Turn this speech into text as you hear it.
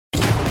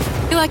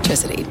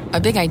Electricity, a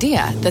big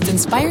idea that's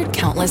inspired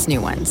countless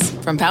new ones.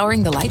 From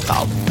powering the light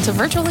bulb to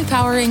virtually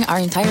powering our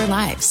entire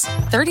lives.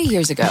 30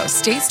 years ago,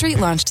 State Street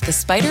launched the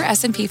SPDR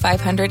S&P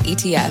 500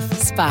 ETF,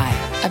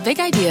 SPY. A big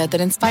idea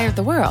that inspired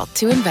the world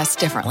to invest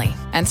differently.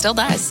 And still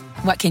does.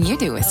 What can you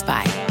do with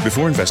SPY?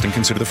 Before investing,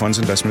 consider the fund's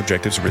investment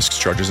objectives, risks,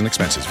 charges, and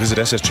expenses. Visit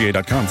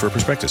ssga.com for a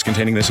prospectus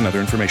containing this and other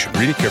information.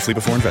 Read it carefully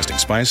before investing.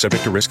 SPY is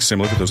subject to risks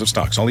similar to those of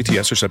stocks. All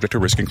ETFs are subject to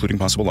risk, including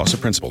possible loss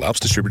of principal. Alps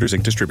Distributors,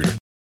 Inc. Distributor.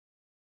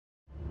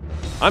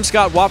 I'm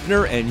Scott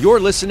Wapner, and you're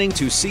listening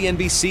to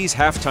CNBC's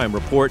Halftime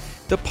Report,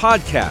 the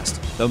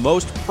podcast, the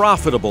most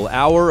profitable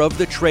hour of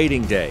the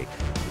trading day.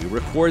 We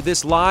record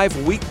this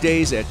live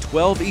weekdays at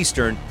 12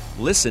 Eastern.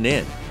 Listen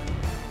in.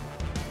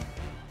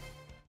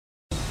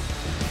 All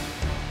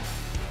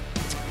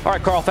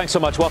right, Carl, thanks so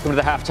much. Welcome to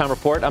the Halftime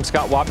Report. I'm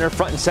Scott Wapner.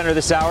 Front and center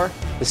this hour,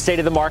 the state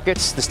of the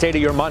markets, the state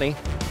of your money.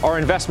 Our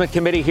investment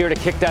committee here to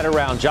kick that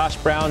around. Josh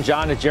Brown,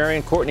 John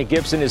Najarian, Courtney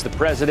Gibson is the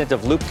president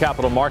of Loop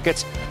Capital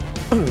Markets.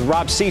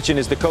 Rob Sechan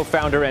is the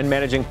co-founder and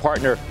managing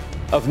partner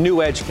of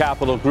New Edge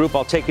Capital Group.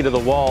 I'll take you to the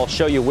wall,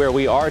 show you where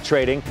we are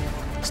trading.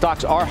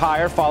 Stocks are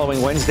higher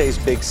following Wednesday's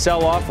big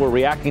sell-off. We're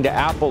reacting to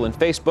Apple and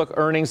Facebook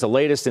earnings, the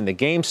latest in the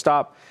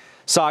GameStop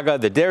saga.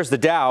 There's the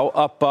Dow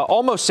up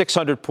almost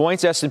 600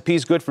 points. S&P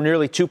is good for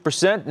nearly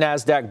 2%.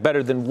 NASDAQ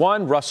better than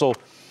 1%. Russell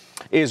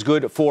is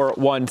good for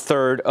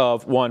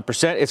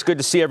 1/3%. It's good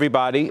to see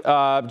everybody.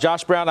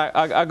 Josh Brown,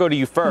 I'll go to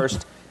you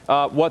first.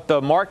 What the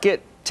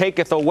market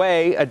taketh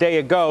away a day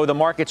ago, the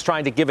market's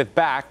trying to give it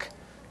back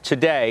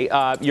today.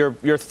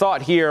 Your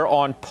thought here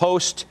on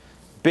post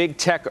big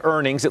tech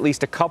earnings, at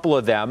least a couple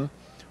of them,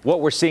 what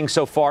we're seeing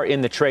so far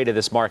in the trade of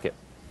this market.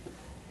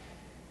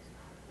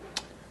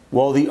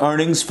 Well, the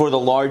earnings for the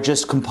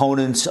largest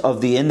components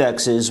of the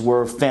indexes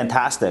were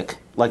fantastic.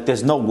 Like,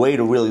 there's no way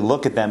to really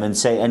look at them and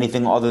say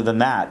anything other than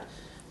that.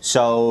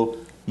 So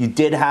you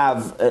did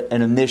have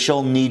an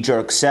initial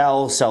knee-jerk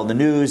sell the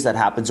news. That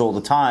happens all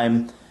the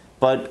time.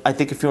 But I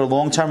think if you're a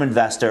long-term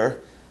investor,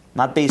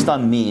 not based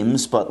on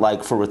memes, but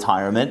like for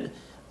retirement,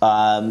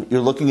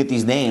 you're looking at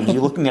these names.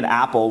 You're looking at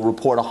Apple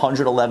report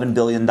 $111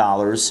 billion,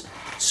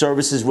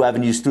 services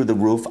revenues through the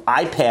roof.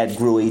 iPad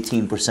grew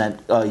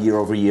 18% year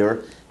over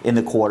year in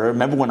the quarter.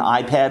 Remember when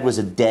iPad was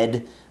a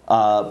dead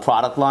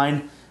product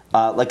line?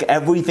 Like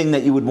everything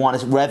that you would want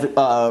is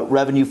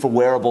revenue for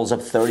wearables up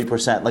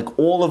 30%. Like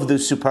all of the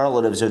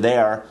superlatives are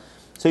there.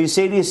 So you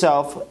say to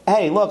yourself,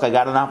 hey, look, I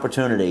got an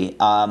opportunity.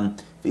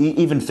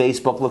 Even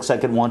Facebook looks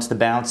like it wants to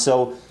bounce.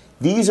 So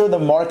these are the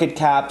market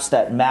caps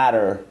that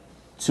matter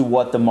to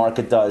what the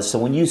market does. So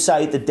when you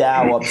cite the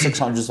Dow up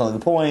 600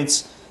 something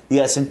points, the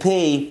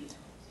S&P,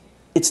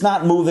 it's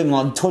not moving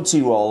on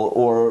Tootsie Roll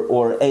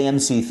or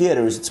AMC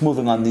theaters. It's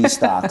moving on these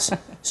stocks.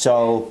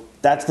 So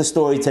that's the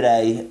story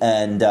today.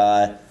 And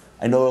I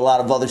know a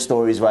lot of other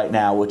stories right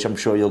now, which I'm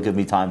sure you'll give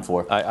me time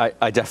for.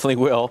 I definitely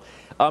will.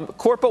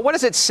 Court, but what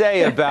does it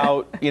say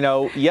about,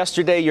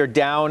 yesterday you're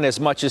down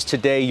as much as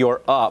today you're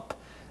up?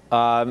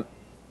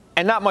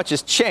 And not much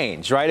has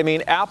changed, right? I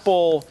mean,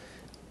 Apple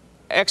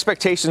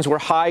expectations were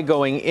high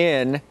going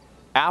in.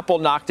 Apple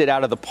knocked it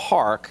out of the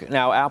park.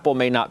 Now, Apple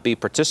may not be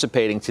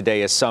participating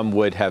today as some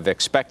would have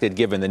expected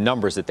given the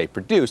numbers that they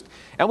produced.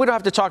 And we don't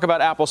have to talk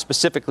about Apple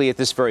specifically at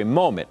this very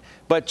moment,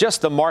 but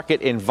just the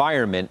market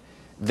environment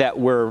that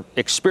we're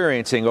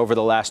experiencing over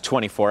the last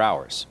 24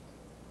 hours.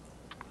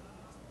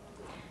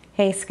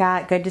 Hey,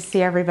 Scott. Good to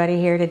see everybody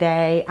here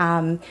today.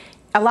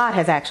 A lot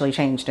has actually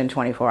changed in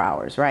 24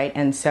 hours, right?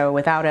 And so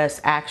without us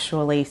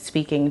actually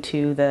speaking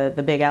to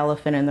the big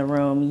elephant in the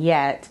room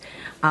yet,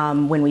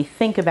 when we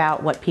think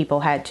about what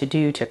people had to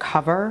do to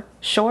cover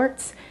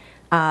shorts,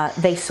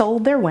 they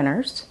sold their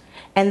winners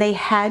and they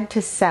had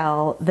to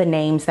sell the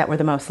names that were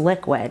the most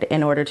liquid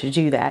in order to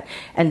do that.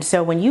 And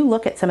so when you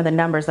look at some of the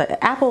numbers, like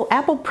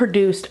Apple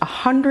produced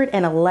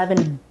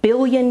 $111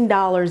 billion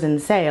in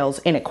sales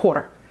in a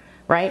quarter.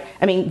 Right?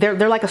 I mean,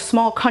 they're like a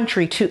small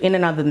country in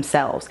and of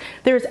themselves.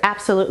 There's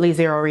absolutely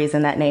zero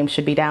reason that name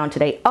should be down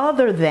today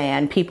other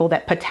than people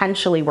that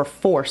potentially were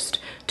forced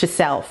to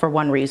sell for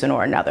one reason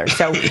or another.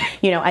 So,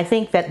 I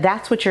think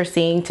that's what you're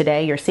seeing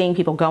today. You're seeing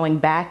people going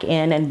back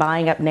in and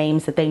buying up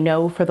names that they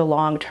know for the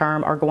long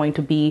term are going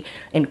to be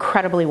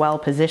incredibly well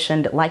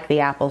positioned, like the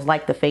Apples,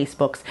 like the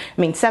Facebooks.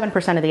 I mean,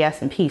 7% of the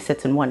S&P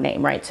sits in one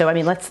name, right? So, I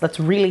mean, let's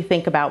really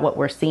think about what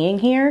we're seeing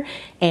here.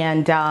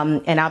 And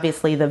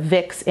obviously the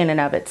VIX in and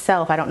of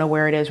itself, I don't know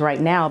where it is right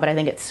now, but I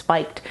think it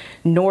spiked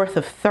north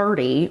of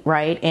 30,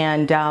 right?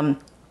 And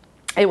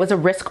it was a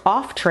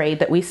risk-off trade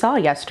that we saw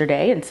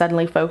yesterday, and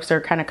suddenly folks are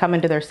kind of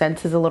coming to their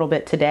senses a little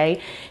bit today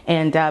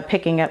and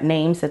picking up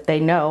names that they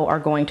know are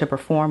going to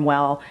perform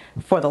well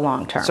for the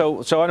long term.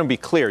 So I want to be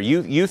clear.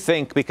 You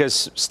think,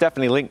 because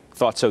Stephanie Link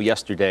thought so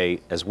yesterday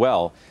as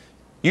well,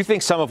 you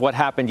think some of what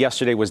happened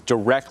yesterday was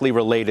directly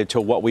related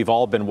to what we've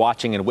all been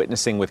watching and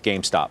witnessing with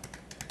GameStop?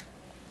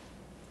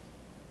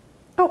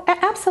 Oh,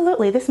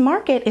 absolutely. This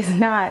market is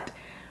not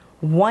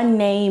one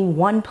name,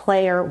 one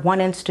player,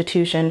 one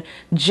institution.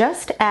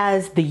 Just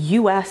as the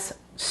U.S.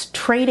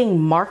 trading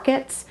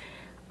markets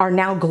are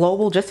now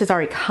global, just as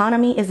our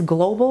economy is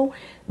global.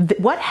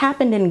 What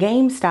happened in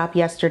GameStop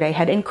yesterday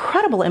had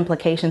incredible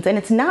implications, and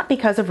it's not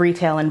because of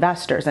retail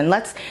investors. And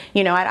let's,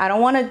 I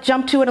don't want to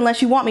jump to it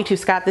unless you want me to,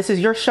 Scott. This is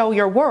your show,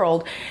 your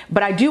world.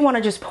 But I do want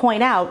to just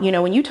point out,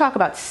 when you talk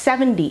about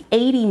 70,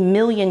 80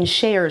 million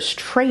shares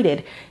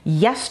traded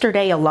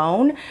yesterday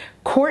alone,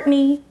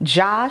 Courtney,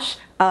 Josh,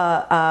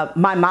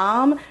 my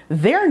mom,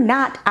 they're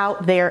not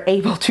out there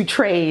able to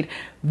trade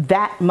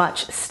that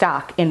much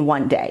stock in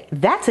one day.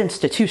 That's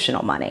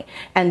institutional money.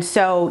 And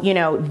so,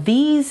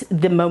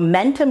 the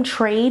momentum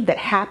trade that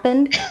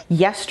happened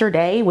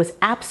yesterday was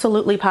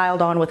absolutely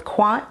piled on with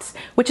quants,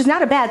 which is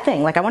not a bad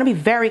thing. Like, I want to be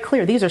very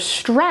clear. These are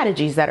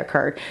strategies that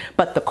occurred,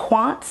 but the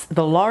quants,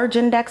 the large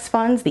index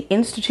funds, the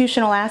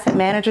institutional asset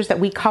managers that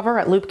we cover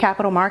at Loop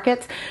Capital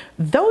Markets,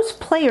 those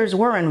players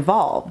were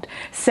involved.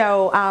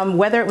 So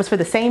whether it was for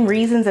the same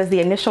reasons as the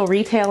initial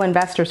retail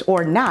investors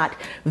or not,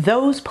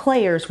 those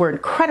players were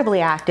incredibly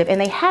active,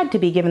 and they had to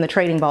be given the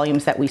trading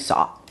volumes that we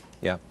saw.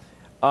 Yeah.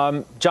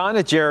 Jon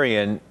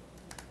Najarian,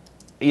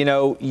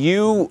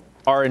 you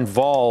are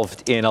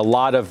involved in a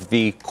lot of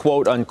the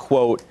quote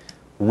unquote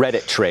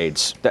Reddit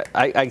trades.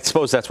 I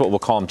suppose that's what we'll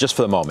call them just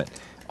for the moment.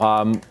 A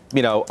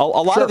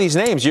lot of these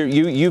names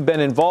you've been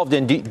involved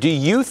in. Do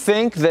you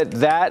think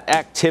that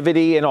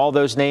activity in all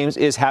those names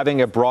is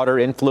having a broader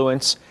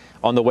influence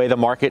on the way the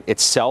market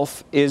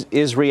itself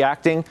is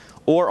reacting?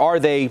 Or are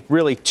they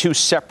really two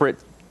separate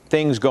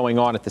things going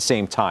on at the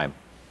same time?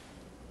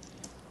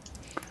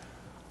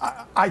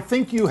 I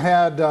think you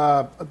had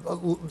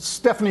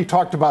Stephanie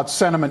talked about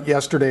sentiment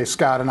yesterday,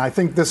 Scott, and I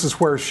think this is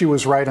where she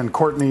was right and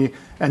Courtney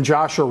and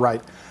Josh are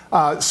right.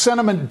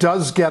 Sentiment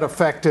does get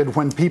affected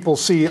when people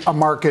see a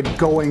market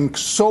going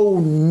so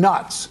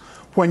nuts,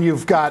 when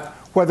you've got,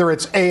 whether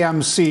it's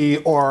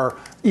AMC or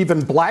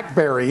even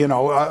BlackBerry,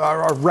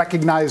 a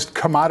recognized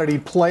commodity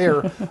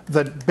player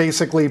that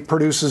basically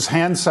produces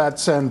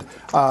handsets and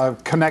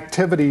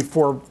connectivity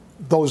for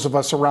those of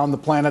us around the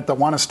planet that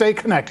want to stay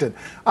connected.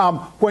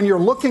 When you're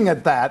looking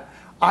at that,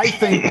 I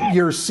think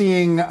you're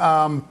seeing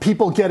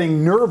people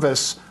getting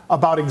nervous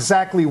about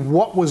exactly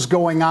what was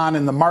going on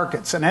in the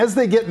markets. And as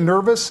they get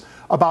nervous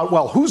about,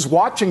 well, who's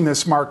watching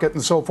this market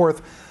and so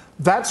forth,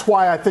 that's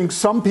why I think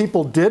some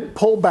people did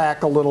pull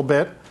back a little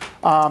bit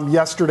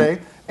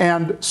yesterday.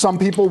 And some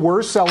people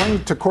were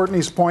selling, to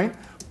Courtney's point.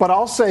 But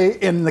I'll say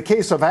in the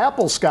case of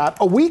Apple, Scott,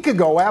 a week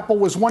ago, Apple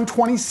was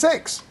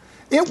 126.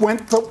 It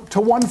went to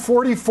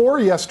 144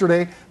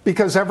 yesterday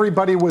because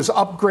everybody was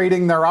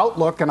upgrading their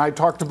outlook, and I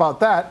talked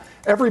about that.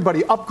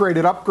 Everybody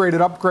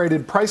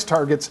upgraded price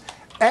targets.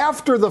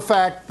 After the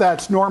fact,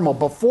 that's normal.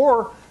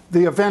 Before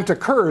the event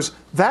occurs,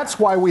 that's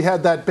why we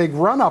had that big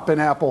run-up in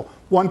Apple,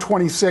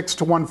 126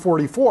 to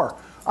 144.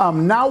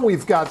 Now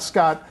we've got,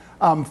 Scott,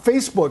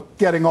 Facebook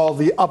getting all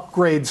the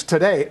upgrades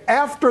today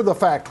after the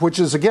fact, which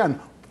is, again,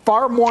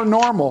 far more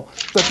normal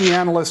that the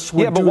analysts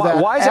would do that. Yeah,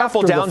 but why is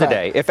Apple down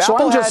today? If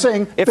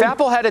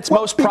Apple had its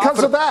most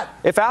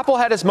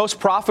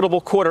profitable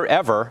quarter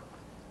ever,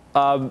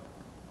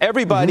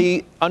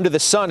 everybody under the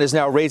sun is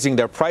now raising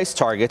their price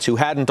targets who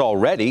hadn't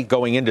already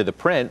going into the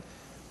print.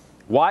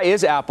 Why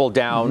is Apple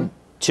down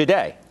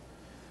today?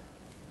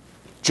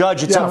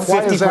 Judge, it's up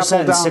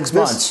 50% in 6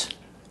 months.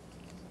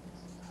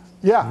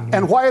 Yeah,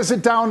 and why is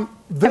it down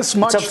this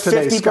much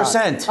today,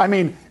 50%. Scott? I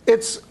mean,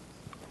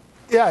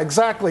 yeah,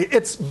 exactly.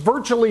 It's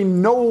virtually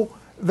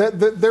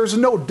there's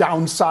no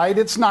downside.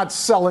 It's not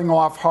selling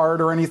off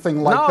hard or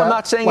anything like that. No, I'm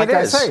not saying it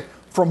is. Like I say,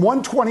 from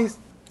 120.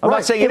 I'm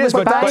not saying it is,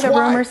 but buy the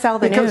rumor, sell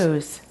the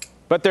news.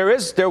 But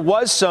there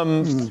was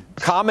some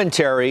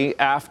commentary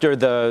after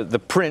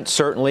the print,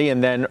 certainly,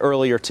 and then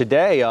earlier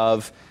today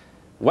of,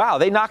 wow,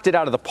 they knocked it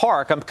out of the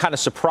park. I'm kind of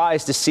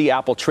surprised to see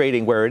Apple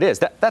trading where it is.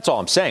 That's all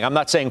I'm saying. I'm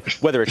not saying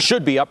whether it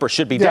should be up or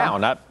should be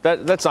down.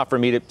 That's not for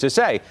me to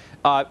say.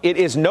 It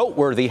is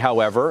noteworthy,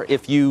 however,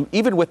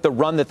 even with the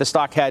run that the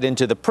stock had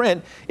into the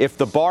print, if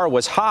the bar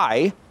was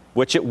high,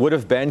 which it would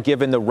have been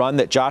given the run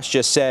that Josh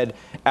just said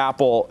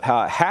Apple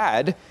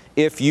had,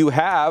 if you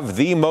have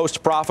the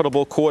most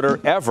profitable quarter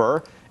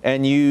ever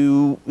and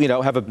you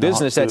have a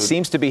business that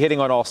seems to be hitting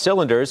on all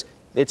cylinders,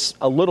 it's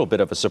a little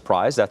bit of a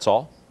surprise, that's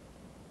all.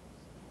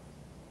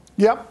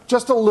 Yep,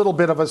 just a little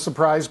bit of a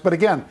surprise. But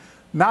again,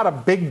 not a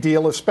big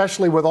deal,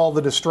 especially with all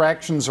the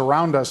distractions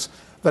around us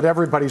that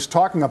everybody's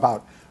talking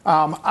about.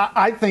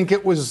 I think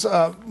it was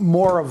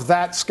more of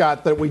that,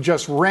 Scott, that we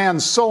just ran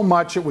so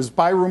much. It was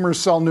buy rumors,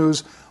 sell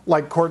news,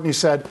 like Courtney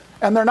said,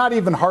 and they're not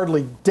even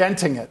hardly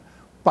denting it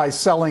by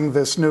selling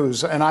this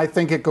news. And I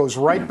think it goes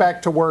right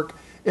back to work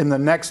in the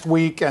next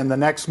week and the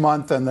next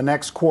month and the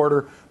next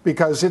quarter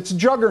because it's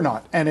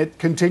juggernaut and it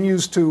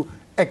continues to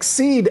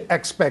exceed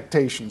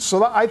expectations.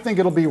 So I think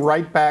it'll be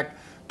right back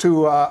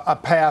to a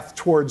path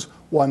towards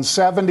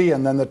 170,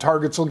 and then the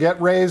targets will get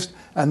raised,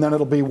 and then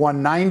it'll be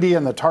 190,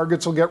 and the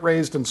targets will get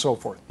raised, and so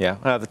forth.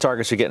 Yeah, the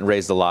targets are getting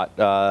raised a lot.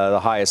 The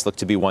highest look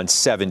to be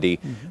 170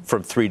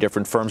 from 3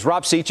 different firms.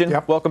 Rob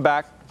Sechan, welcome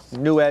back.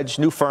 New edge,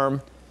 new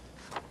firm,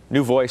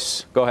 new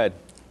voice. Go ahead.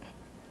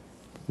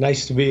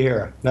 Nice to be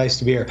here. Nice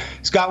to be here.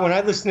 Scott, when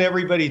I listen to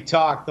everybody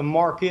talk, the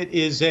market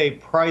is a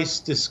price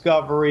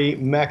discovery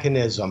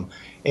mechanism.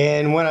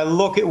 And when I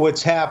look at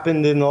what's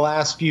happened in the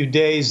last few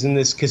days in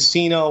this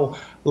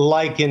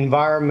casino-like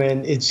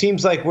environment, it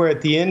seems like we're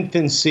at the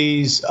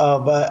infancies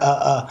of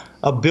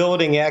a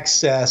building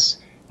excess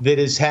that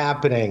is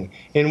happening.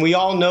 And we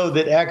all know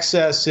that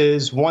excess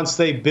is, once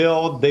they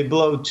build, they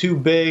blow too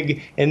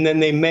big, and then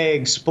they may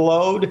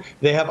explode.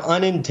 They have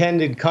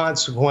unintended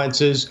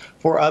consequences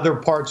for other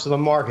parts of the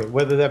market,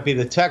 whether that be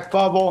the tech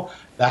bubble,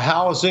 the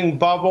housing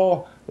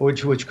bubble,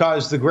 which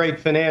caused the great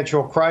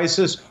financial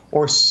crisis,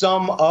 or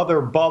some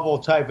other bubble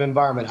type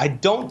environment. I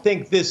don't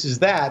think this is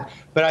that,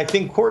 but I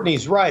think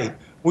Courtney's right.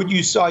 What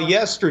you saw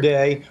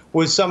yesterday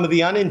was some of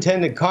the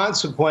unintended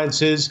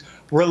consequences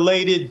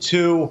related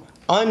to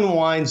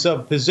unwinds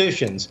of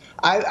positions.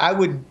 I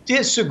would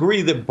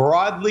disagree that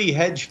broadly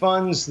hedge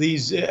funds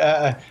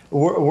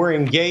were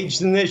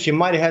engaged in this. You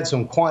might have had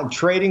some quant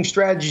trading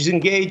strategies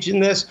engaged in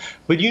this,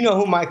 but you know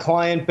who my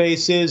client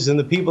base is and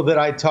the people that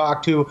I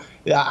talk to.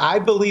 I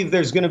believe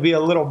there's going to be a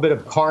little bit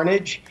of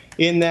carnage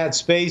in that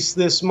space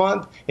this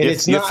month, and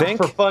it's not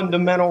for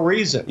fundamental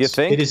reasons. You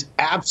think? It is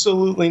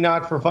absolutely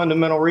not for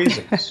fundamental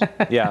reasons.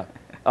 Yeah.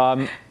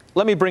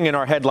 Let me bring in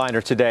our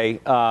headliner today,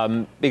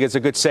 because it's a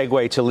good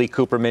segue to Lee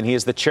Cooperman. He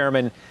is the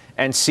chairman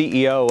and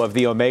CEO of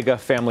the Omega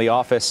Family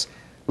Office.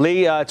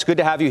 Lee, it's good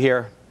to have you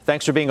here.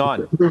 Thanks for being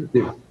on.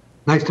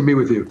 Nice to be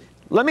with you.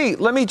 Let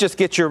me just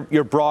get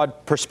your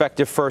broad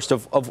perspective first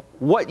of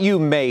what you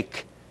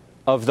make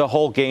of the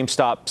whole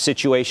GameStop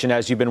situation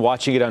as you've been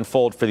watching it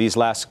unfold for these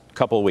last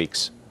couple of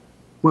weeks.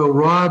 Well,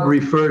 Rob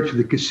referred to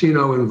the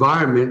casino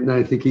environment, and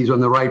I think he's on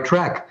the right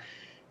track.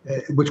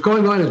 What's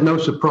going on is no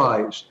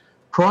surprise.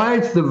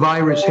 Prior to the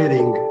virus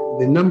hitting,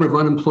 the number of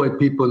unemployed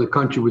people in the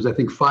country was, I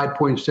think,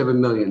 5.7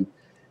 million.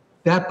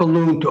 That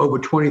ballooned to over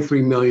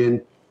 23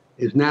 million,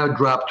 is now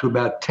dropped to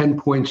about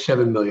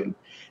 10.7 million.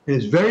 And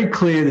it's very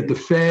clear that the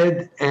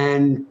Fed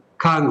and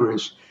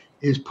Congress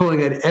is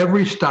pulling at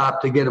every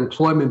stop to get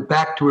employment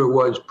back to where it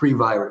was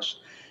pre-virus.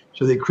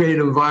 So they create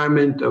an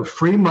environment of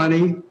free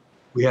money.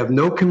 We have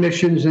no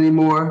commissions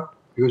anymore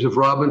because of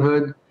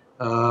Robinhood.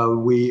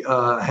 We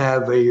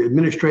have an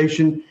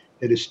administration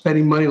that is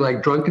spending money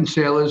like drunken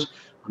sailors.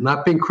 I'm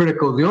not being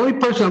critical. The only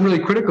person I'm really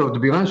critical of, to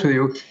be honest with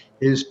you,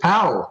 is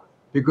Powell,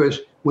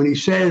 because when he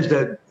says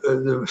that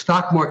the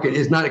stock market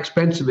is not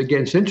expensive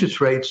against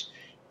interest rates,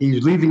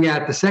 he's leaving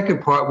out the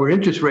second part where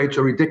interest rates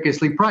are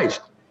ridiculously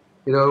priced.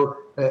 You know,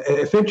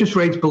 if interest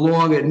rates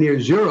belong at near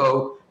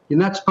zero, you're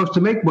not supposed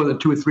to make more than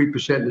 2 or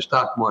 3% in the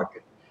stock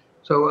market.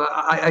 So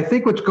I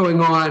think what's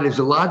going on is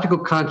a logical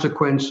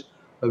consequence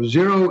of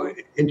zero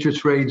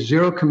interest rates,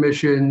 zero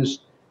commissions,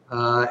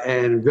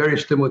 and very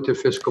stimulative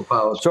fiscal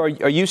policy. So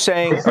are you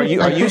saying that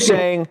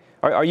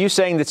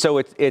so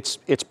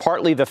it's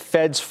partly the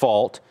Fed's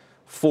fault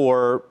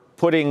for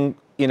putting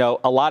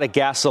a lot of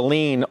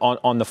gasoline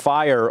on the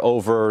fire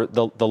over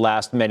the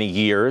last many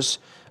years,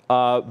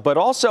 but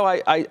also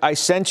I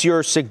sense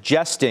you're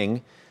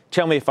suggesting,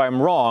 tell me if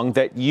I'm wrong,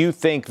 that you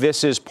think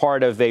this is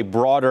part of a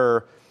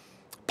broader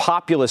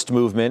populist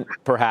movement,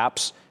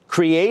 perhaps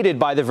created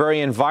by the very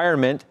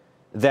environment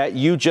that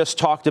you just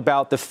talked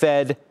about, the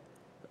Fed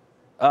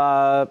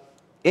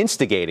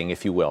instigating,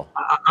 if you will.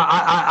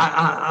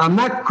 I'm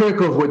not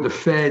critical of what the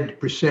Fed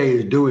per se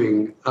is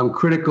doing. I'm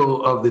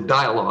critical of the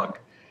dialogue.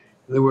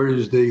 In other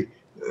words,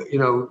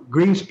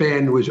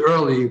 Greenspan was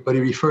early, but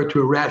he referred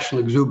to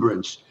irrational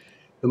exuberance.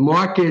 The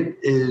market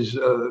is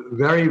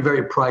very,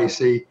 very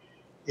pricey.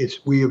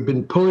 We have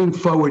been pulling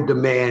forward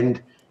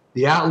demand.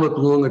 The outlook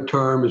longer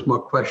term is more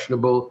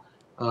questionable.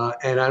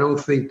 And I don't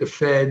think the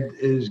Fed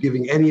is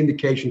giving any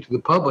indication to the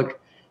public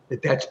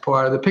that that's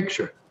part of the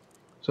picture.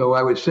 So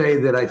I would say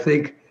that I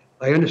think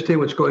I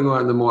understand what's going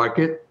on in the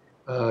market.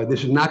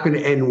 This is not going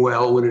to end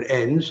well when it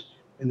ends.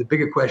 And the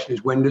bigger question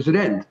is, when does it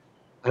end?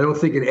 I don't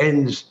think it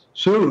ends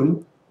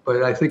soon,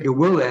 but I think it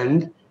will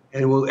end,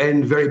 and it will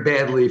end very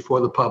badly for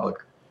the public.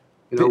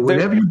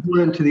 Whenever you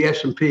go into the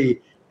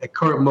S&P at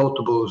current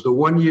multiples, the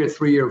 1 year,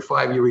 3 year,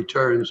 5 year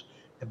returns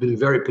have been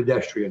very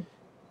pedestrian.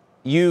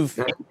 That's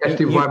the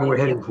environment we're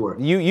heading for.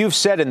 You've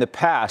said in the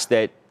past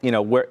that,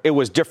 where it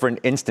was different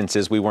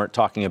instances, we weren't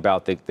talking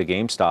about the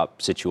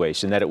GameStop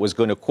situation, that it was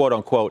going to, quote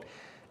unquote,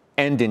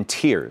 end in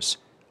tears.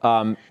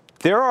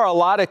 There are a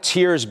lot of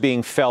tears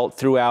being felt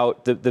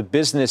throughout the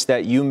business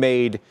that you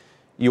made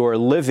your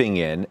living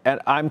in.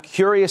 And I'm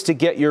curious to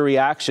get your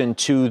reaction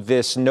to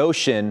this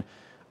notion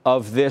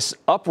of this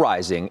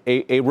uprising,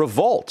 a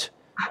revolt,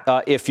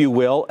 if you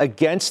will,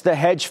 against the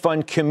hedge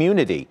fund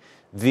community.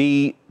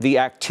 The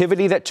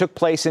activity that took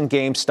place in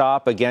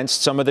GameStop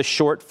against some of the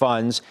short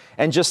funds,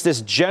 and just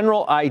this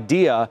general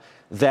idea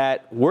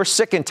that we're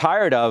sick and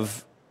tired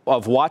of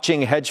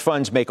watching hedge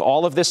funds make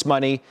all of this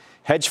money.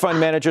 Hedge fund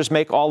managers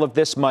make all of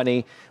this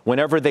money.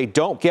 Whenever they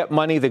don't get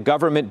money, the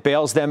government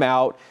bails them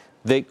out.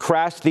 They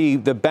crashed the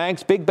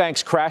banks, big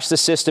banks crashed the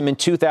system in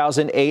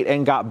 2008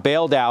 and got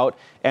bailed out.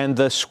 And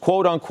the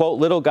quote unquote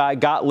little guy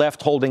got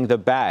left holding the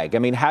bag. I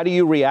mean, how do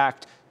you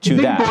react to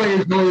that. Big boy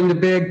is holding the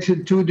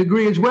bag to a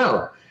degree as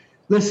well.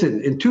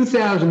 Listen, in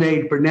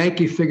 2008,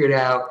 Bernanke figured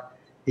out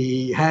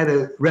he had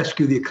to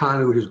rescue the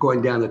economy, which was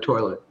going down the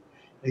toilet.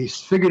 And he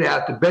figured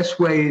out the best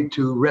way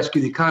to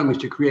rescue the economy is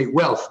to create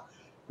wealth,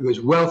 because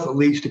wealth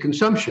leads to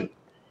consumption.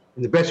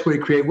 And the best way to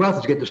create wealth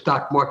is to get the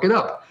stock market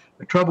up.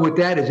 The trouble with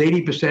that is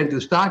 80% of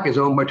the stock is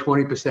owned by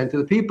 20% of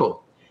the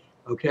people.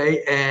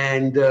 Okay,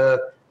 and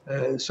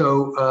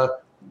so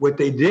what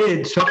they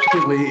did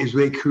subsequently is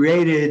they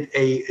created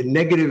a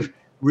negative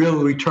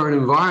real return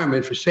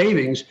environment for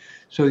savings,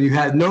 so you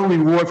had no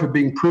reward for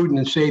being prudent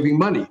and saving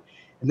money.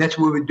 And that's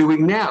what we're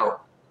doing now.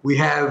 We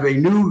have a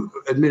new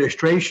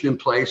administration in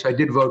place. I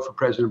did vote for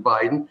President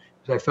Biden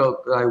because I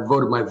felt I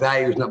voted my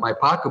values, not my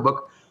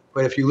pocketbook.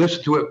 But if you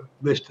listen to what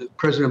Mr.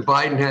 President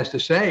Biden has to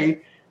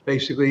say,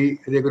 basically,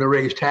 they're going to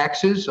raise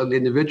taxes on the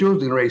individuals.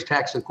 They're going to raise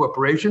taxes on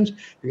corporations.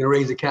 They're going to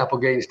raise the capital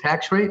gains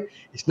tax rate.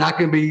 It's not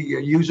going to be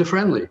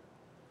user-friendly,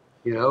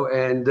 you know.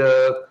 And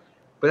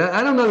but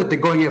I don't know that they're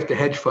going after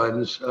hedge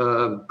funds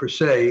per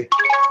se.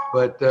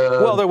 But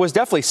well, there was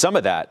definitely some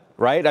of that,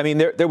 right? I mean,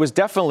 there was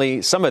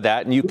definitely some of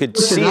that, and you could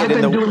see it I've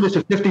been doing this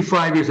for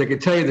 55 years. I can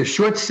tell you the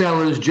short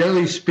sellers,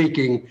 generally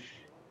speaking,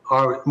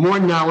 are more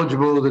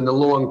knowledgeable than the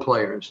long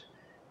players,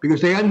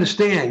 because they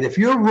understand if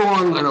you're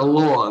wrong on a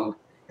long,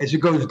 as it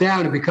goes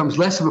down, it becomes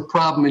less of a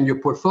problem in your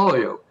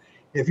portfolio.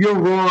 If you're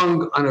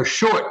wrong on a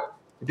short,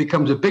 it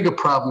becomes a bigger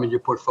problem in your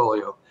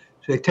portfolio.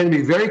 So they tend to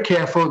be very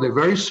careful. They're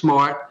very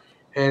smart.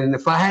 And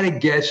if I had to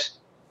guess,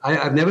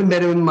 I've never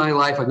met him in my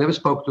life. I've never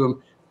spoke to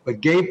him.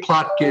 But Gabe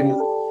Plotkin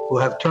will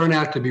have turned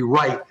out to be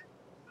right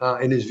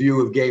in his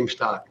view of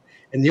GameStop.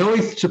 And the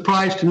only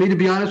surprise to me, to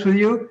be honest with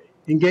you,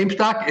 in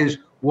GameStop is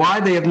why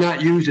they have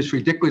not used this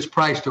ridiculous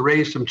price to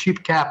raise some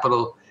cheap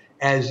capital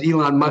as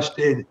Elon Musk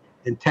did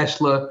in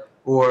Tesla,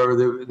 or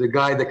the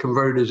guy that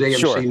converted his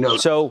AMC note.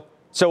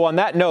 So on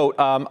that note,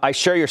 I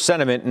share your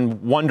sentiment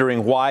in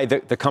wondering why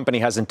the company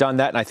hasn't done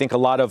that, and I think a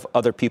lot of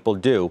other people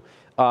do.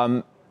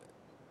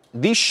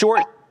 These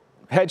short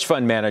hedge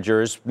fund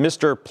managers,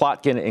 Mr.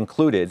 Plotkin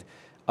included,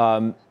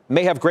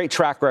 may have great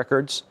track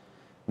records,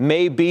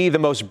 may be the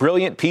most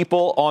brilliant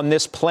people on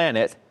this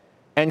planet,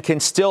 and can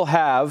still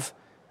have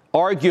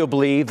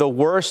arguably the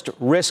worst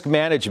risk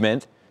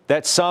management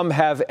that some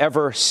have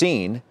ever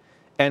seen.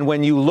 And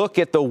when you look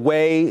at the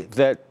way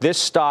that this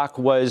stock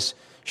was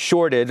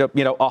shorted,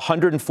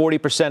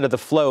 140% of the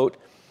float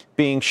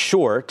being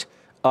short,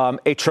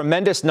 a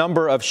tremendous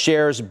number of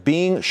shares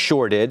being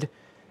shorted.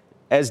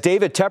 As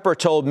David Tepper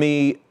told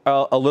me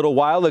a little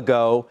while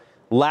ago,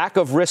 lack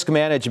of risk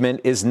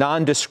management is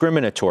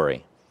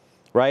non-discriminatory,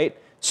 right?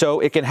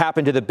 So it can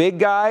happen to the big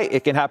guy,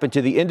 it can happen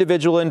to the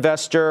individual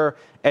investor,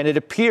 and it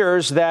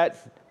appears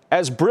that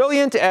as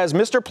brilliant as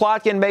Mr.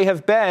 Plotkin may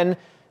have been,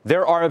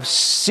 there are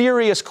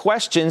serious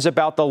questions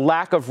about the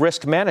lack of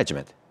risk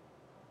management.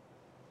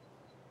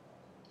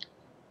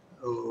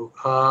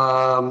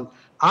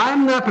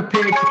 I'm not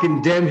prepared to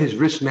condemn his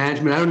risk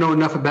management. I don't know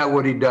enough about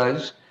what he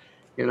does,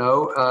 and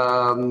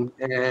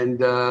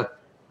I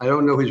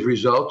don't know his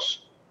results.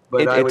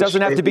 But it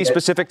doesn't have to be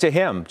specific to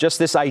him. Just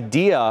this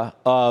idea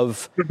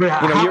of,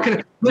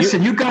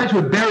 listen, you guys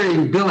were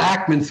burying Bill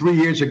Ackman 3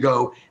 years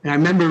ago, and I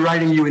remember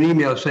writing you an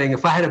email saying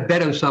if I had a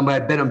bet on somebody,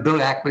 I'd bet on Bill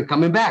Ackman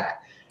coming back.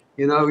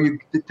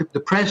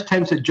 The press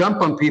tends to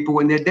jump on people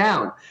when they're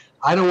down.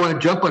 I don't want to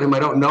jump on him. I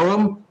don't know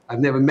him. I've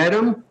never met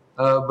him,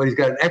 but he's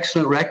got an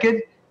excellent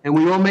record, and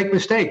we all make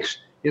mistakes.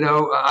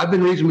 I've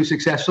been reasonably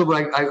successful,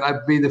 but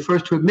I'd be the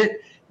first to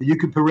admit that you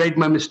could parade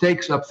my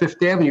mistakes up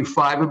Fifth Avenue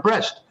 5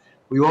 abreast.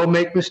 We all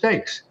make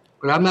mistakes,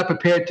 but I'm not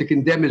prepared to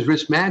condemn his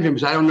risk management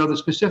because I don't know the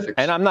specifics.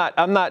 And I'm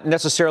not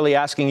necessarily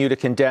asking you to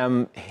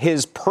condemn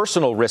his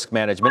personal risk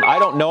management. I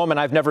don't know him, and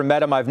I've never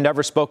met him. I've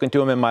never spoken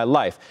to him in my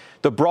life.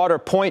 The broader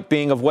point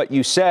being of what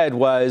you said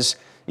was,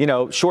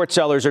 short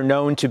sellers are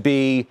known to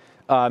be,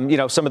 some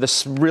of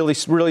the really,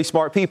 really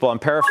smart people. I'm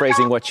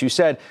paraphrasing what you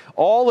said.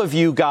 All of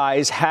you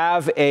guys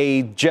have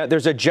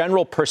there's a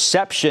general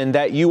perception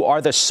that you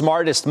are the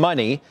smartest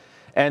money,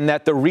 and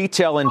that the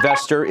retail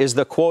investor is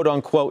the quote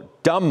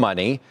unquote dumb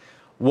money.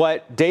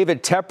 What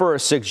David Tepper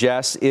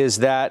suggests is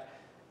that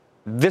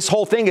this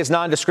whole thing is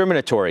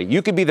non-discriminatory.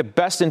 You could be the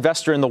best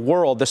investor in the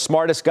world, the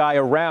smartest guy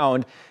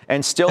around,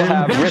 and still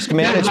have risk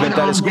management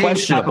that is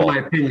questionable. In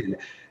my opinion.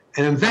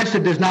 An investor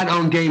does not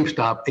own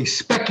GameStop. A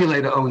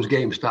speculator owns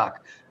GameStop.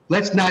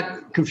 Let's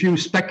not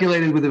confuse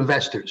speculators with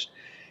investors.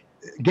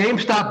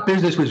 GameStop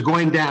business was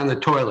going down the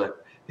toilet.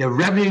 Their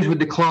revenues were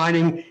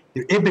declining.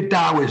 Their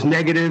EBITDA was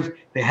negative.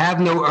 They have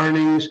no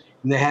earnings,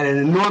 and they had an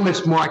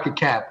enormous market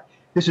cap.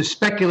 This is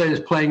speculators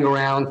playing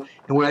around.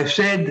 And what I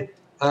said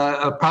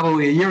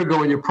probably a year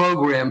ago in your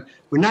program,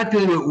 we're not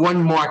dealing with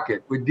one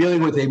market. We're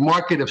dealing with a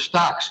market of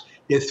stocks.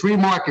 There are three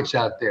markets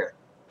out there,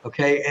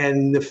 okay?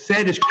 And the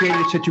Fed has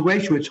created a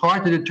situation where it's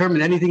hard to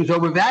determine anything's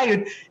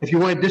overvalued if you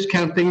want to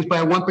discount things by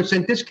a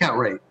 1% discount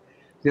rate.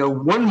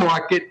 One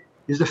market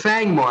is the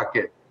FANG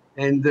market.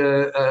 And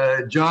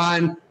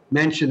John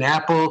mentioned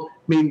Apple.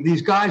 I mean,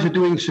 these guys are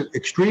doing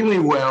extremely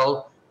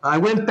well. I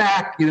went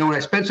back, and I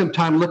spent some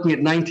time looking at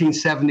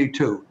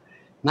 1972.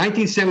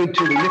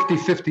 1972, the Nifty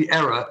 50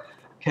 era,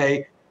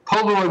 okay,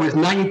 Polaroid was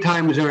 90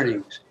 times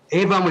earnings.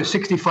 Avon was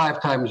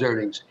 65 times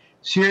earnings.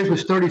 Sears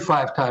was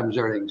 35 times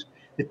earnings.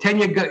 The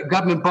 10-year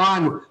government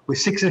bond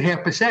was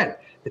 6.5%.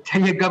 The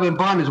 10-year government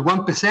bond is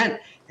 1%.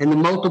 And the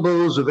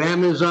multiples of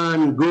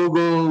Amazon,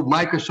 Google,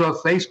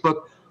 Microsoft,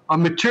 Facebook are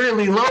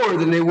materially lower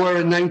than they were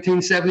in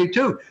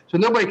 1972. So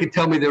nobody can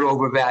tell me they're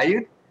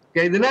overvalued.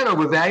 Okay, they're not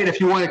overvalued if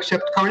you want to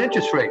accept current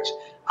interest rates.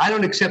 I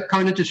don't accept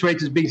current interest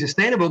rates as being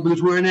sustainable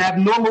because we're in an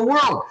abnormal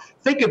world.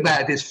 Think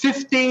about it. There's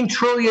 $15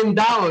 trillion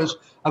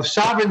of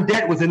sovereign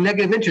debt with a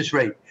negative interest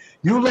rate.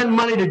 You lend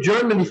money to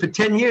Germany for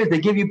 10 years, they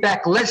give you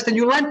back less than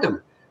you lent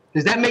them.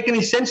 Does that make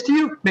any sense to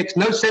you? Makes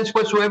no sense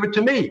whatsoever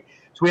to me.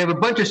 So we have a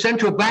bunch of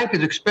central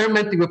bankers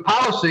experimenting with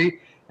policy,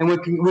 and we're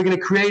going to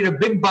create a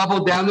big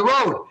bubble down the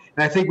road.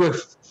 And I think we're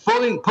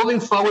pulling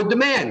forward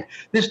demand.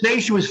 This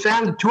nation was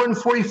founded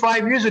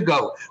 245 years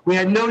ago. We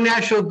had no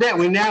national debt.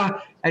 We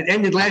now, it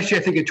ended last year,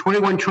 I think, at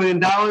 $21 trillion,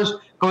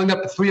 going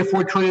up to $3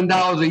 or $4 trillion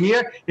a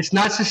year. It's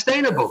not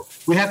sustainable.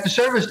 We have to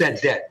service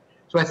that debt.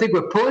 So I think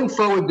we're pulling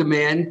forward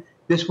demand.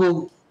 This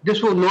will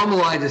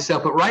normalize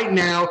itself. But right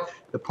now,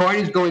 the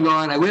party's going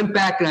on. I went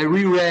back and I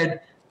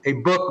reread a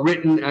book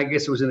written, I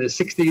guess it was in the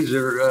 60s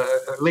or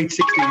late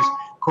 60s,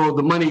 called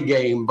The Money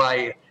Game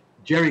by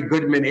Jerry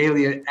Goodman,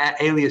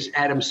 alias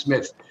Adam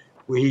Smith,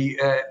 where he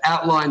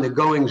outlined the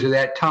goings of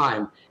that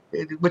time.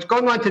 What's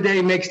going on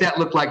today makes that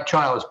look like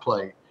child's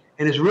play.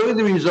 And it's really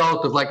the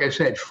result of, like I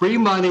said, free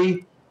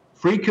money,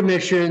 free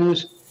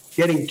commissions,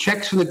 getting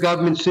checks from the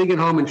government, sitting at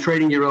home and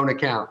trading your own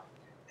account.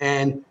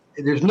 And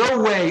there's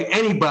no way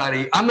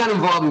anybody, I'm not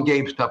involved in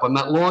GameStop. I'm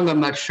not long, I'm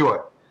not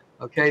short.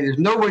 Okay, there's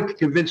no way to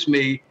convince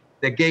me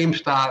that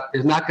GameStop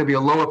is not going to be a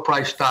lower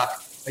price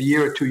stock a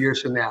year or 2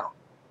 years from now.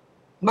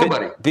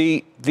 Nobody.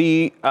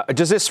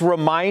 Does this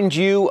remind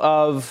you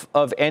of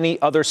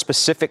any other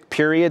specific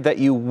period that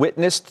you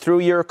witnessed through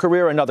your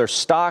career? Another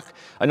stock,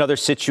 another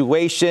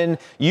situation?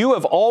 You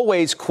have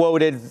always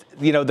quoted,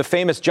 the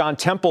famous John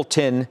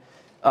Templeton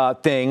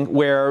thing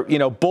where,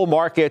 bull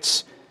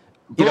markets,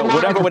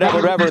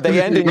 whatever,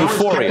 they end in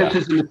euphoria.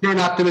 Turn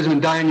optimism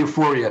and die in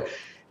euphoria.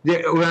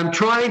 What I'm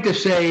trying to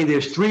say,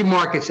 there's three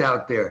markets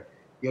out there.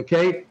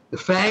 Okay, the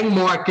FANG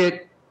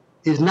market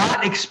is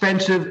not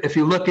expensive if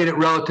you look at it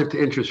relative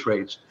to interest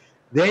rates.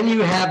 Then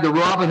you have the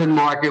Robinhood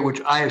market,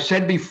 which I have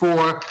said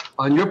before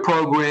on your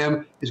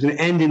program is going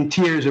to end in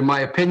tears, in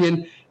my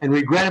opinion. And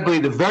regrettably,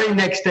 the very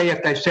next day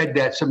after I said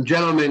that, some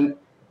gentleman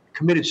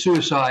committed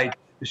suicide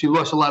because he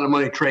lost a lot of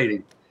money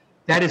trading.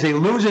 That is a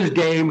loser's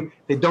game.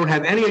 They don't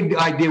have any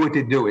idea what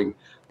they're doing.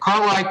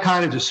 Carl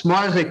Icahn is as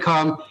smart as they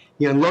come.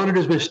 He unloaded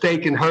his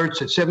mistake in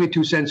Hertz at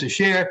 72 cents a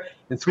share.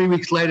 And 3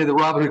 weeks later, the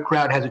Robinhood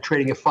crowd has it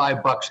trading at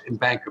 $5 in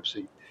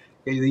bankruptcy.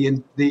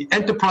 The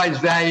enterprise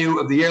value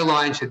of the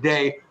airlines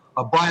today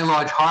are by and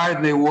large higher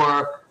than they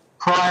were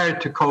prior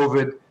to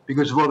COVID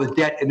because of all the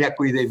debt and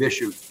equity they've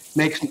issued.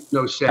 Makes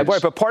no sense.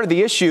 Right, but part of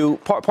the issue,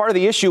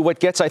 what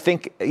gets, I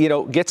think,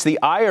 gets the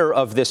ire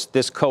of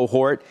this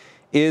cohort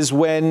is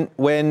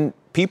when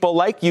people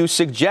like you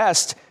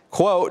suggest,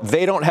 quote,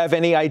 they don't have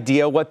any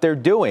idea what they're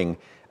doing.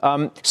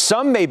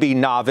 Some may be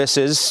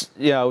novices,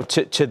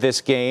 to this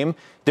game.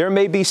 There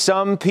may be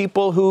some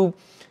people who,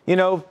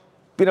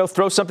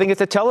 throw something at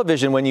the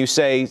television when you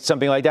say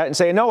something like that and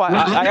say, no,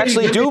 I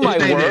actually do my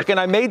work and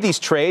I made these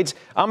trades.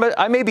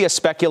 I may be a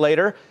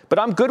speculator, but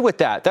I'm good with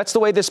that. That's the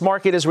way this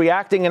market is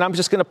reacting, and I'm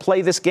just going to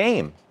play this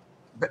game.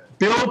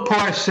 Bill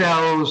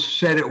Parcells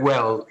said it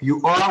well.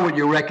 You are what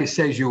your record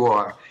says you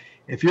are.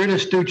 If you're an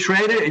astute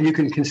trader and you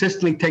can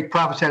consistently take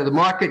profits out of the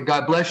market,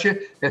 God bless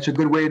you. That's a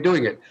good way of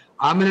doing it.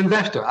 I'm an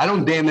investor. I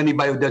don't damn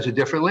anybody who does it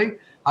differently.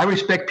 I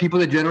respect people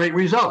that generate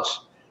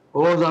results.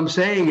 All I'm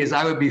saying is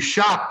I would be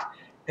shocked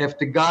if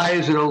the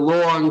guys that are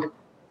long,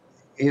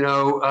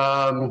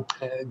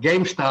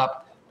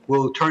 GameStop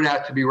will turn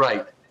out to be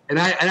right. And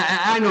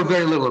I know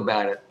very little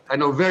about it.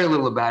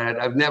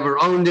 I've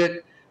never owned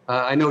it.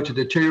 I know it's a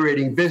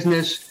deteriorating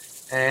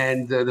business,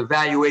 and the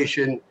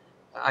valuation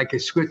I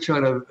could switch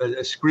on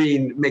a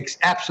screen makes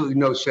absolutely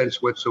no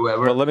sense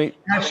whatsoever. Well,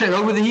 I've said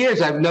over the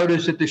years, I've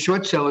noticed that the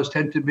short sellers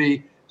tend to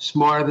be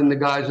smarter than the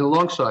guys on the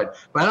long side.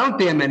 But I don't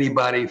damn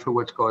anybody for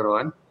what's going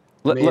on.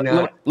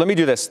 Let me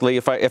do this, Lee,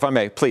 if I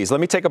may, please. Let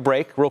me take a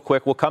break real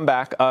quick. We'll come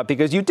back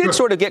because you did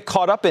sort of get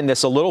caught up in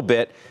this a little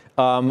bit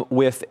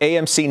with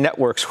AMC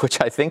Networks, which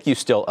I think you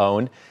still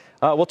own.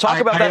 We'll talk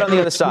about that on the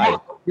other side.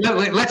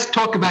 Let's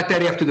talk about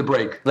that after the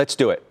break. Let's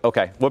do it.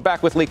 Okay. We're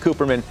back with Lee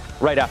Cooperman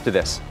right after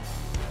this.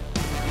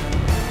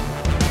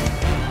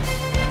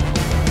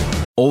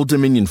 Old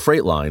Dominion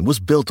Freight Line was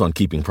built on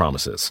keeping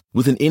promises.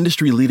 With an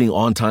industry-leading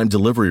on-time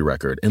delivery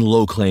record and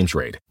low claims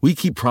rate, we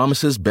keep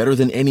promises better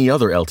than any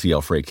other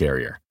LTL freight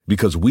carrier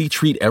because we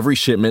treat every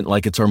shipment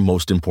like it's our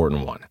most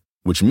important one,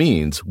 which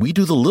means we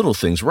do the little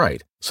things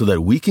right so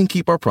that we can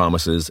keep our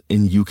promises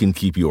and you can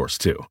keep yours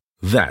too.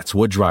 That's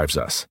what drives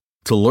us.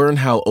 To learn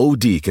how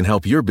OD can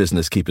help your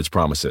business keep its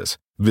promises,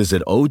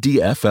 visit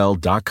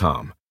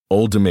odfl.com.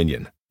 Old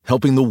Dominion,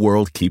 helping the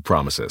world keep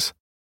promises.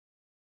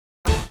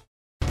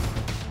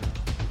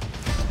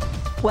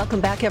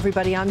 Welcome back,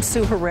 everybody. I'm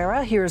Sue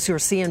Herrera. Here's your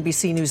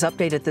CNBC News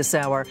update at this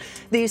hour.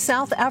 The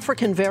South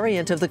African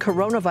variant of the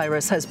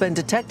coronavirus has been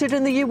detected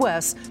in the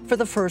U.S. for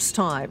the first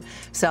time.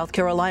 South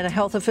Carolina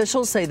health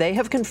officials say they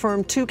have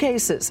confirmed 2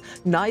 cases.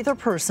 Neither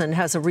person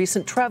has a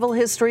recent travel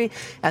history,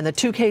 and the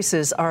 2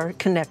 cases are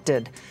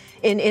connected.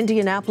 In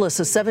Indianapolis,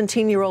 a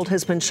 17-year-old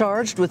has been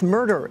charged with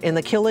murder in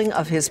the killing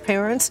of his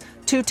parents,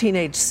 2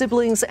 teenage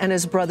siblings, and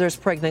his brother's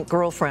pregnant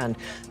girlfriend.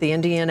 The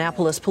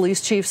Indianapolis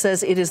police chief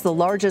says it is the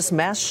largest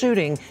mass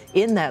shooting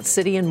in that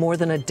city in more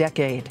than a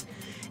decade.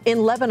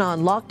 In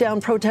Lebanon,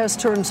 lockdown protest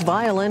turns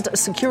violent,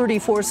 security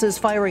forces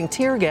firing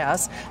tear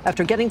gas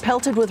after getting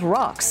pelted with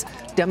rocks.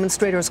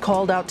 Demonstrators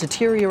called out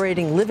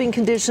deteriorating living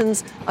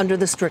conditions under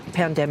the strict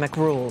pandemic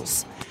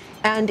rules.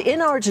 And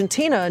in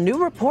Argentina, a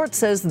new report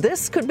says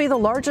this could be the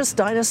largest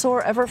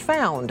dinosaur ever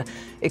found.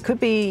 It could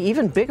be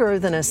even bigger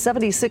than a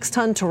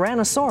 76-ton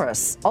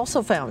Tyrannosaurus,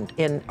 also found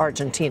in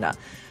Argentina.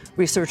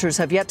 Researchers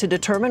have yet to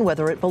determine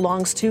whether it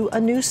belongs to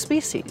a new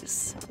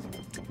species.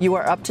 You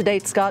are up to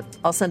date, Scott.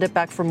 I'll send it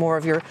back for more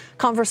of your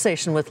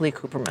conversation with Lee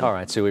Cooperman. All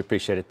right, Sue, we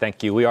appreciate it.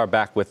 Thank you. We are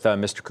back with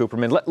Mr.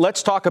 Cooperman.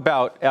 Let's talk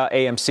about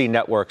AMC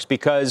Networks,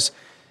 because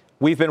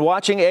we've been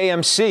watching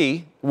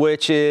AMC,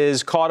 which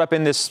is caught up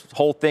in this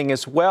whole thing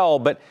as well.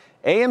 But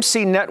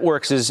AMC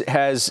Networks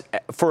has,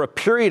 for a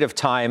period of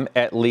time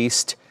at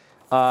least,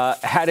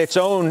 had its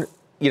own,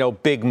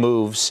 big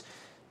moves.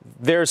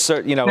 There's,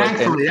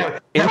 Thankfully,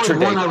 that was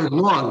one I was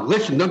long.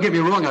 Listen, don't get me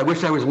wrong. I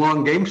wish I was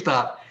long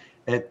GameStop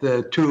at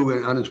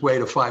 2 on its way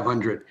to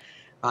 500.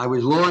 I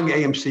was long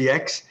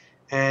AMCX,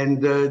 and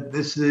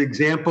this is an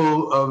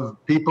example of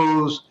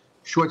people's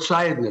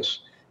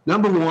short-sightedness.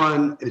 Number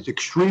one, it's an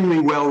extremely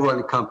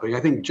well-run company.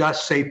 I think Josh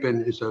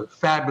Sapan is a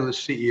fabulous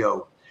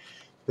CEO.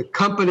 The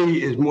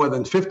company is more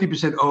than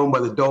 50% owned by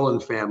the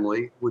Dolan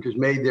family, which has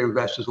made their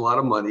investors a lot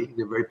of money.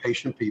 They're very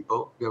patient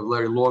people. They're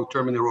very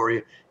long-term in their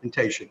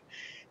orientation.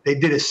 They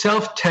did a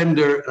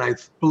self-tender, and I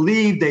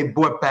believe they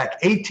bought back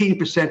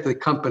 18% of the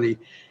company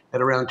at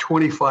around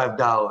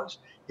 $25.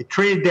 It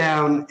traded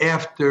down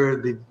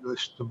after the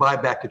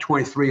buyback to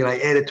 23, and I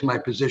added to my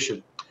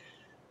position.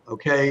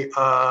 Okay,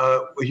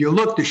 you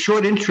look, the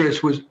short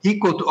interest was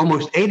equal to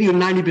almost 80 or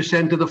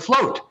 90% of the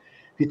float.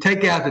 If you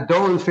take out the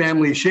Dolan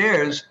family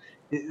shares,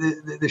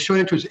 the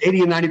short interest was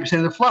 80 or 90%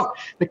 of the float.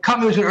 The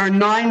company was going to earn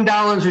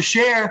 $9 a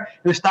share,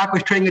 and the stock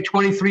was trading at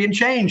 23 and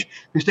change,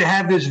 because they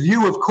have this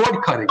view of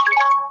cord cutting.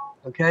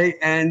 Okay,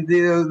 and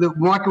the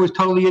market was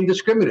totally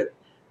indiscriminate.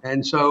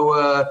 And so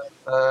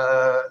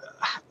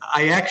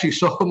I actually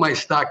sold my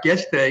stock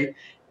yesterday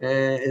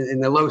in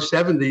the low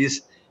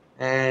 70s.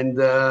 And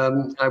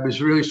I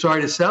was really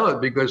sorry to sell it,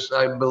 because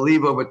I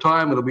believe over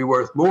time it'll be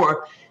worth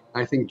more.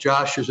 I think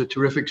Josh is a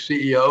terrific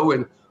CEO,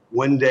 and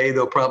one day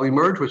they'll probably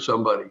merge with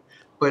somebody.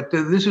 But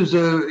this is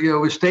a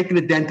mistaken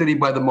identity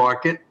by the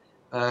market.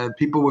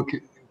 People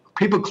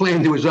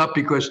claimed it was up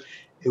because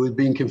it was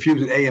being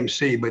confused with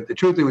AMC, but the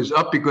truth, it was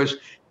up because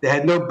they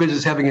had no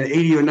business having an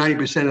 80 or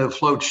 90% of the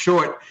float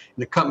short,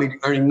 and the company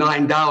earning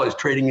 $9,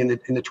 trading in the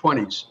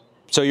 20s.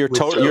 So you're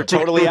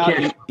totally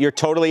out. You're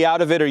totally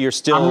out of it, or you're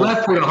still. I'm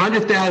left with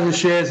 100,000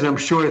 shares, and I'm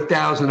short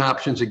 1,000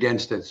 options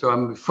against it. So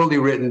I'm fully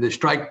written. The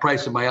strike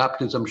price of my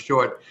options, I'm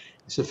short,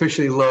 is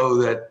sufficiently low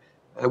that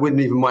I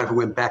wouldn't even mind if it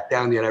went back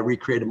down yet. I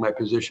recreated my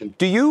position.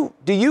 Do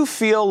you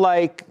feel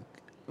like,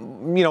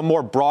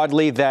 more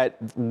broadly, that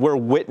we're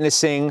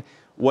witnessing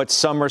what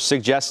some are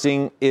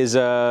suggesting is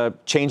a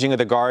changing of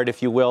the guard,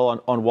 if you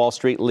will, on Wall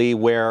Street, Lee,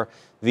 where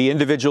the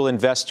individual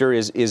investor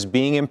is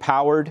being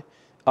empowered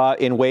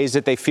in ways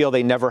that they feel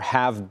they never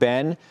have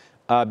been?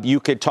 You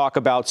could talk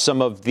about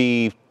some of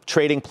the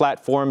trading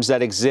platforms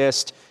that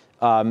exist,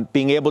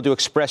 being able to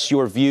express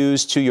your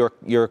views to your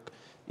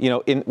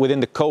within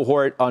the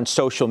cohort on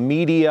social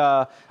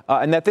media,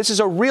 and that this is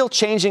a real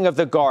changing of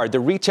the guard, the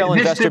retail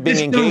investor being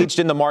engaged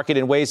in the market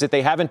in ways that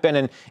they haven't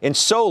been in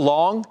so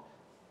long.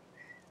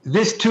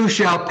 This too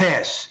shall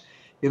pass.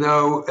 In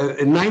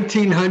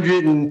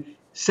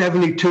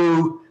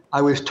 1972,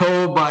 I was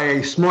told by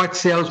a smart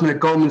salesman at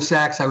Goldman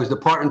Sachs, I was the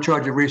partner in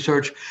charge of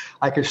research,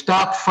 I could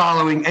stop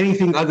following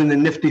anything other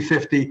than Nifty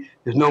 50.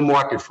 There's no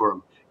market for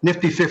them.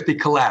 Nifty 50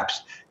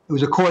 collapsed. It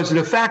was a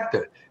causative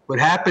factor. What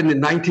happened in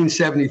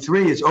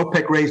 1973 is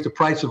OPEC raised the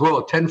price of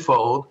oil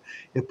tenfold.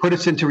 It put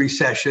us into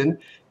recession,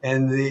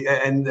 and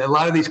a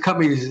lot of these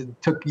companies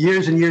took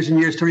years and years and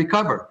years to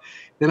recover.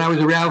 Then I was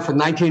around for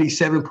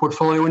 1987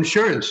 portfolio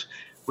insurance,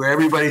 where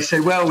everybody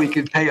said, well, we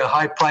could pay a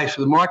high price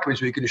for the market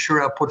so we could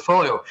insure our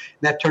portfolio.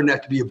 And that turned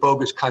out to be a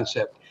bogus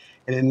concept.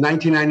 And in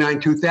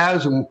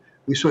 1999-2000,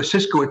 we saw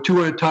Cisco at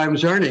 200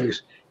 times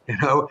earnings,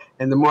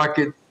 and the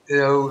market,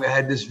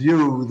 had this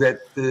view that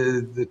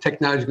the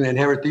technology is going to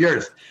inherit the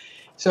earth.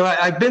 So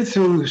I've been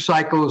through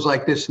cycles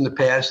like this in the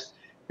past.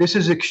 This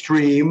is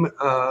extreme,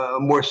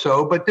 more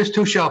so, but this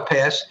too shall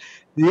pass.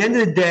 At the end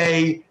of the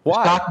day, the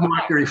stock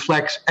market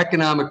reflects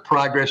economic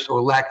progress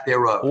or lack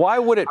thereof. Why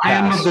would it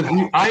pass?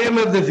 I am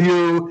of the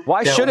view.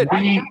 Why should it?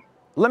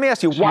 Let me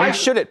ask you. Why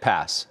should it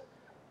pass?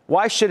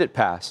 Why should it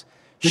pass?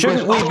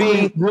 Shouldn't we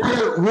be?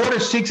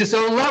 Water seeks its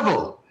own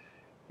level.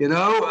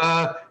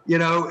 Do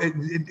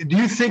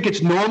you think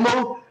it's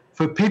normal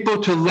for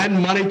people to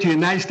lend money to the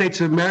United States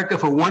of America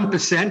for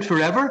 1%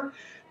 forever?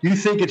 Do you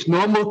think it's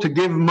normal to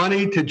give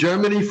money to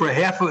Germany for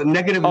half a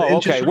negative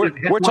interest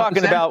rate? We're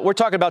talking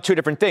about two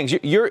different things.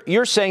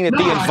 You're saying that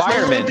the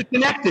environment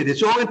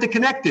It's all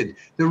interconnected.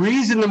 The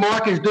reason the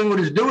market is doing what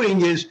it's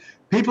doing is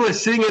people are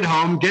sitting at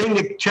home getting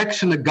the checks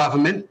from the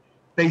government,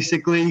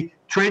 basically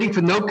trading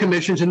for no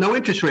commissions and no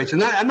interest rates.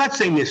 And I'm not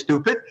saying they're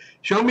stupid.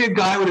 Show me a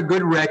guy with a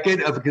good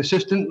record of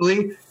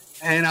consistently,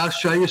 and I'll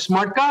show you a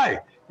smart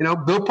guy.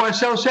 Bill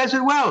Parcells says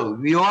it well.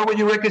 You are what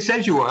your record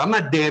says you are. I'm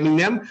not damning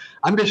them.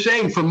 I'm just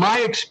saying, from my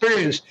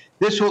experience,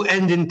 this will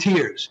end in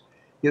tears.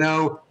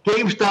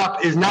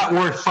 GameStop is not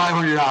worth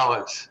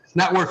 $500. It's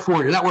not worth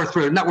 $400. Not worth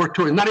 $300. Not worth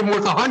 $200. Not even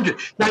worth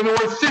 $100. Not even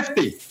worth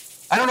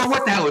 $50. I don't know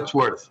what the hell it's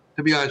worth,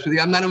 to be honest with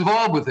you. I'm not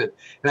involved with it.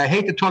 And I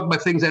hate to talk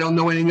about things I don't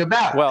know anything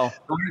about. Well,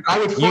 I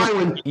would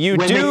find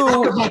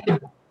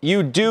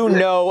you do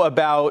know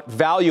about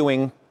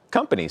valuing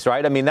companies,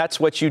 right? I mean,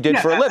 that's what you did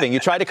for a living. You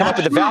try to come up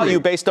with a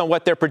value based on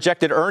what their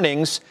projected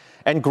earnings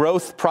and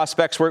growth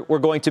prospects were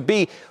going to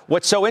be.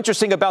 What's so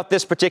interesting about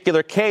this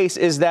particular case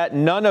is that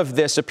none of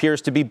this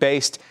appears to be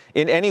based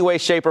in any way,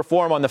 shape, or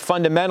form on the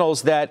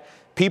fundamentals that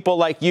people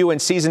like you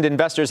and seasoned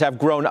investors have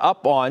grown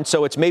up on.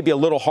 So it's maybe a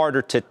little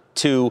harder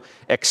to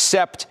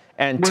accept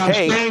and take. What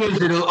I'm saying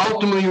is it'll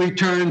ultimately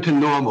return to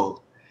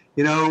normal.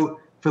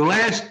 For the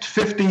last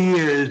 50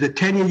 years, the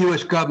 10-year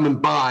U.S.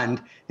 government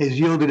bond has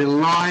yielded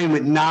in line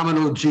with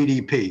nominal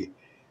GDP.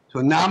 So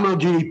nominal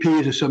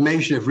GDP is a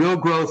summation of real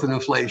growth and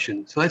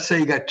inflation. So let's say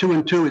you got 2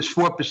 and 2 is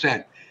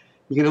 4%.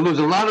 You're going to lose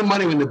a lot of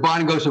money when the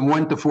bond goes from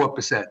 1 to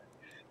 4%.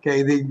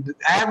 Okay, the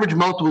average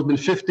multiple has been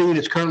 15.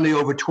 It's currently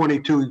over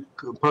 22,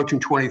 approaching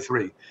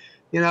 23.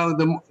 We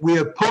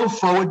have pulled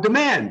forward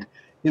demand.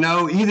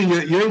 Either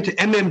you're into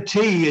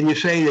MMT and you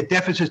say that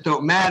deficits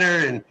don't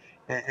matter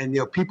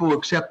and people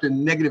accept a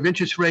negative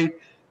interest rate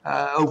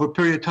over a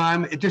period of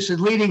time. It just is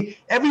leading,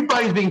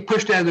 everybody's being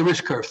pushed down the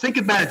risk curve. Think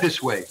about it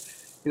this way.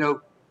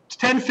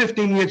 10,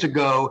 15 years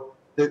ago,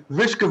 the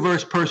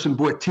risk-averse person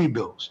bought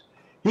T-bills.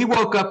 He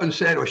woke up and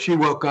said, or she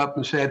woke up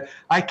and said,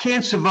 I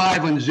can't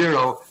survive on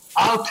zero.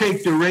 I'll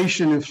take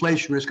duration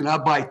inflation risk and I'll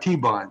buy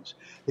T-bonds.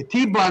 The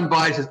T-bond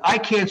buyer says, I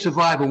can't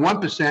survive on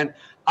 1%.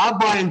 I'll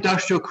buy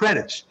industrial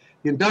credits.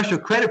 The industrial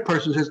credit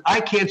person says, I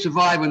can't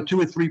survive on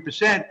 2 or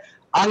 3%.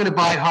 I'm going to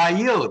buy high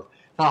yield.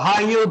 The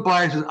high yield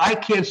buyer says, I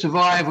can't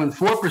survive on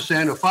 4%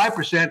 or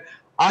 5%.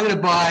 I'm going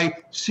to buy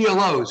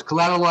CLOs,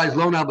 collateralized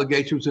loan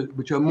obligations,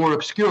 which are more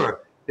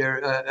obscure.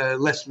 They're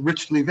less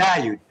richly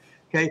valued.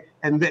 Okay,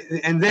 and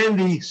then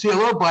the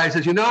CLO buyer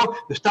says,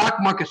 the stock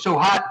market's so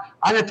hot,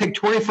 I'm going to take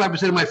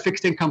 25% of my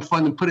fixed income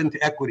fund and put it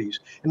into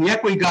equities. And the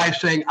equity guy is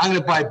saying, I'm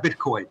going to buy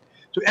Bitcoin.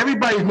 So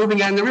everybody's moving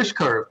down the risk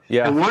curve.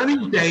 Yeah. And one of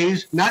these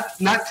days, not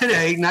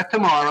today, not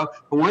tomorrow,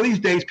 but one of these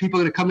days,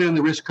 people are going to come in on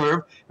the risk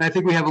curve. And I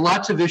think we have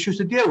lots of issues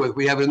to deal with.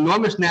 We have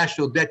enormous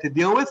national debt to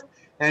deal with.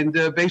 And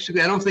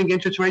basically, I don't think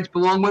interest rates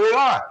belong where they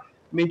are. I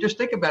mean, just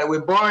think about it. We're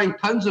borrowing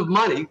tons of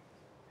money,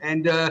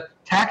 and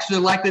taxes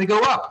are likely to go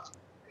up.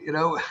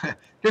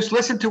 Just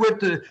listen to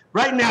it.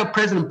 Right now,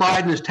 President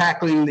Biden is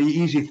tackling the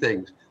easy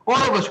things. All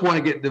of us want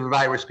to get the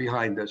virus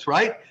behind us,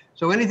 right?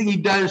 So anything he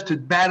does to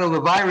battle the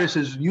virus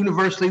is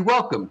universally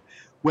welcome.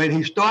 When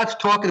he starts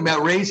talking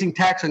about raising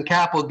tax on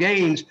capital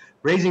gains,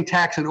 raising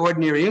tax on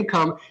ordinary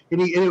income,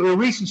 in a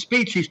recent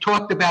speech, he's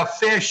talked about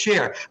fair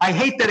share. I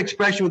hate that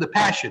expression with a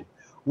passion.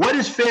 What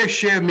does fair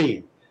share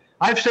mean?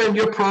 I've said in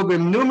your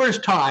program numerous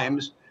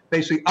times,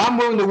 basically, I'm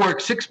willing to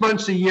work 6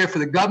 months a year for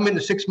the government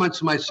and 6 months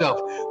for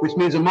myself, which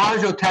means a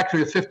marginal tax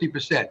rate of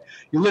 50%.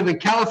 You live in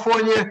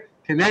California,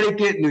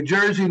 Connecticut, New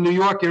Jersey, New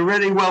York, you're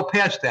already well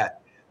past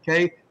that.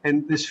 Okay?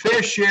 And this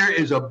fair share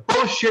is a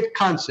bullshit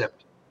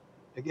concept.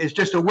 It's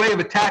just a way of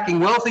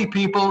attacking wealthy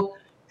people.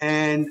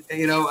 And,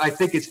 I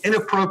think it's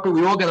inappropriate.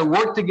 We all got to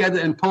work together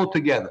and pull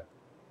together.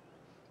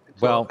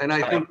 Well, and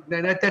I think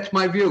that's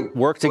my view.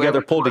 Work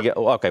together, pull together.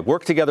 Okay.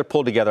 Work together,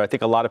 pull together. I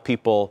think a lot of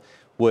people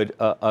would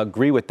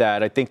agree with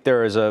that. I think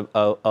there is a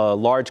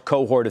large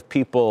cohort of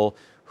people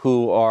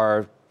who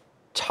are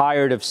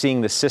tired of seeing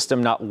the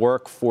system not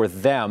work for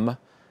them.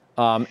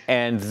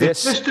 And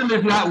this the system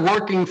is not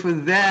working for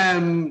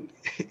them.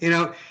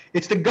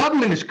 It's the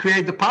government that's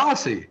created the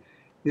policy.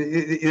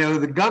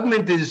 The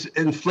government is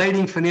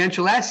inflating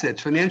financial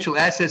assets. Financial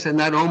assets are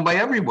not owned by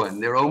everyone.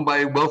 They're owned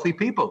by wealthy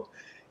people.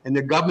 And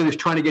the government is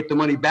trying to get the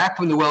money back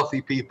from the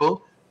wealthy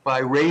people by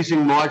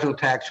raising marginal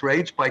tax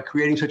rates, by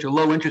creating such a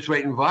low interest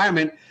rate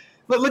environment.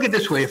 But look at it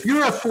this way. If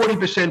you're a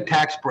 40%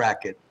 tax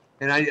bracket,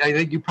 and I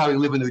think you probably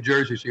live in New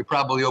Jersey, so you're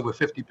probably over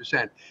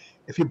 50%.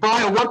 If you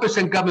buy a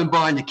 1% government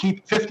bond, you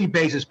keep 50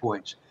 basis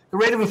points. The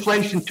rate of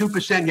inflation,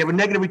 2%, you have a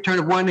negative return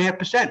of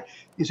 1.5%.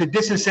 It's a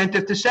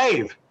disincentive to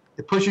save.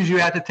 It pushes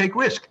you out to take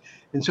risk.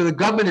 And so the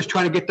government is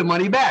trying to get the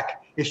money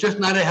back. It's just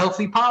not a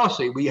healthy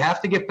policy. We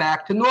have to get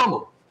back to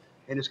normal.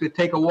 And it's going to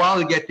take a while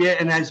to get there.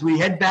 And as we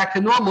head back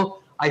to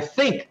normal, I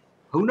think,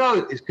 who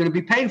knows, it's going to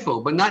be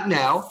painful, but not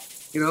now.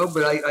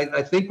 But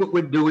I think what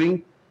we're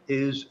doing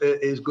is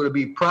going to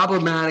be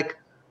problematic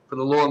for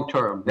the long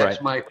term.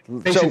 That's right. my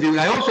basic view.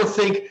 I also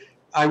think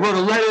I wrote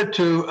a letter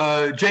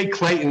to Jay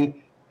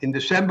Clayton in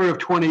December of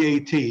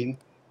 2018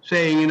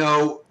 saying,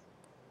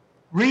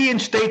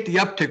 reinstate the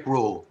uptick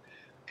rule.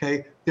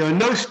 Okay, there are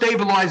no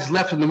stabilizers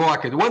left in the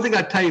market. The one thing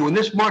I tell you, when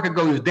this market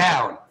goes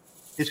down,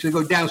 it's going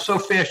to go down so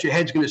fast your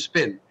head's going to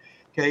spin.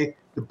 Okay,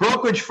 the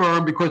brokerage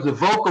firm, because of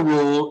the Volcker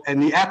rule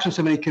and the absence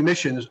of any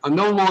commissions, are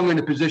no longer in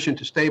a position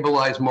to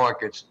stabilize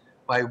markets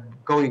by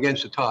going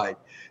against the tide.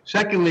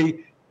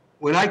 Secondly,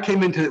 when I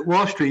came into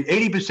Wall Street,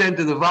 80%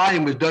 of the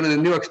volume was done in the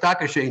New York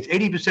Stock Exchange.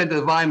 80% of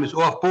the volume was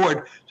off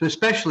board, so the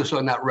specialists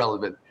are not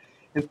relevant.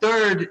 And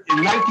third,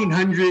 in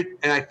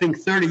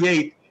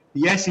 1938,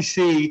 the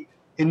SEC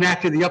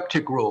enacted the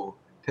uptick rule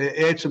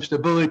to add some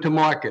stability to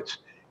markets.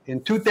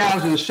 In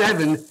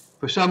 2007,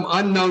 for some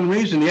unknown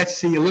reason, the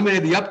SEC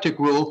eliminated the uptick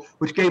rule,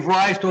 which gave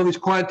rise to all these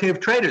quantitative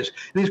traders.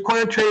 And these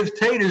quantitative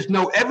traders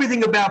know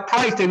everything about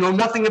price. They know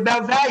nothing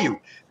about value.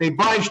 They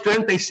buy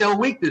strength, they sell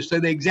weakness. So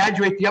they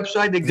exaggerate the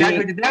upside, they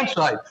exaggerate the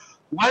downside.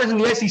 Why doesn't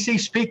the SEC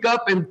speak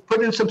up and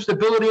put in some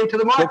stability into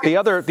the market?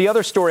 Look, the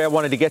other story I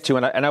wanted to get to,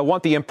 and I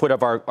want the input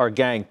of our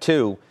gang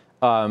too,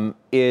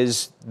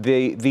 is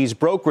these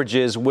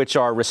brokerages which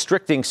are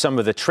restricting some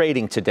of the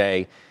trading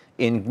today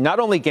in not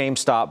only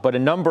GameStop, but a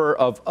number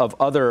of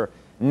other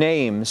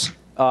names.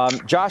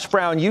 Josh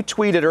Brown, you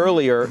tweeted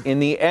earlier, in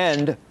the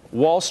end,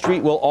 Wall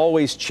Street will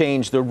always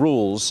change the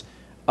rules.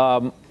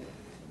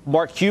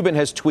 Mark Cuban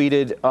has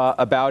tweeted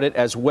about it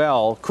as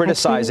well,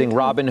 criticizing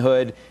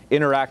Robinhood,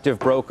 Interactive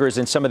Brokers,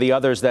 and some of the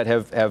others that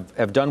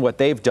have done what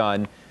they've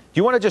done. Do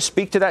you want to just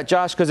speak to that,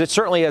 Josh? Because it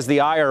certainly has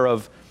the ire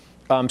of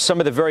some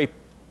of the very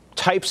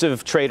types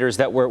of traders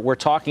that we're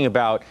talking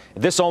about.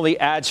 This only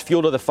adds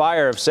fuel to the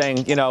fire of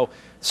saying,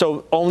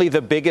 so only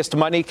the biggest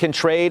money can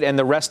trade and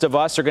the rest of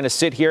us are going to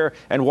sit here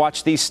and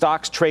watch these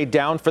stocks trade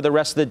down for the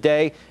rest of the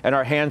day and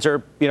our hands are,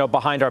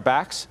 behind our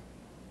backs?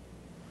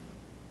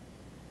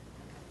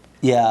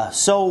 Yeah.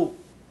 So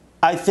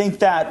I think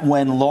that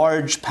when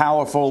large,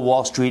 powerful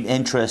Wall Street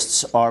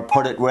interests are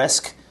put at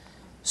risk,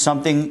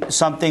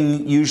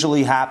 something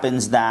usually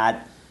happens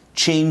that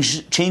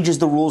changes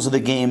the rules of the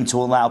game to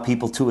allow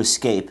people to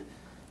escape.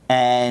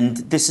 And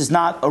this is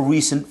not a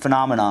recent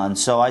phenomenon.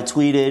 So I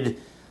tweeted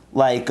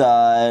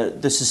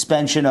the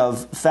suspension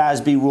of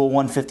FASB Rule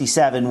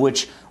 157,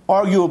 which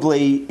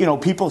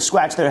arguably, people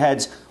scratch their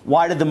heads.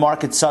 Why did the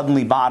market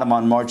suddenly bottom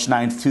on March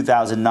 9th,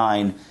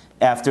 2009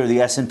 after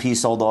the S&P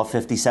sold off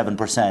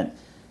 57%?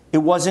 It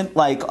wasn't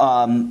like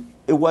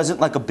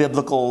a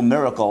biblical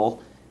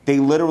miracle. They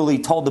literally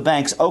told the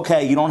banks,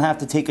 okay, you don't have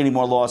to take any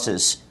more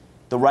losses.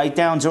 The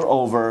write-downs are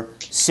over.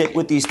 Sit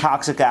with these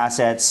toxic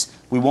assets.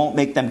 We won't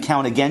make them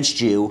count against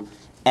you.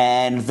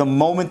 And the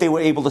moment they were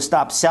able to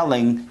stop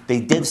selling,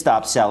 they did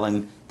stop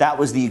selling. That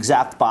was the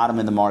exact bottom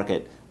in the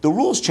market. The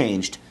rules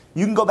changed.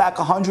 You can go back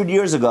 100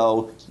 years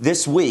ago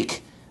this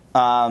week.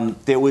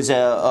 There was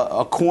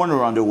a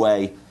corner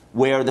underway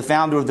where the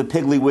founder of the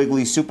Piggly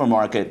Wiggly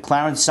supermarket,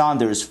 Clarence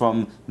Saunders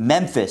from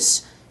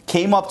Memphis,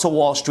 came up to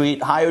Wall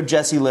Street, hired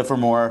Jesse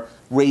Livermore,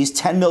 raised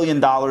 $10 million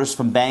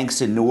from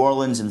banks in New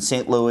Orleans and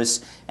St.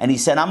 Louis, and he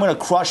said, I'm going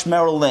to crush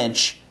Merrill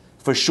Lynch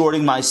for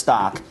shorting my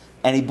stock.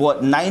 And he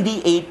bought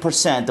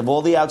 98% of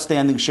all the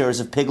outstanding shares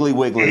of Piggly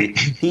Wiggly.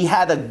 He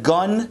had a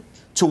gun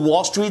to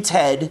Wall Street's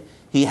head.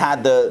 He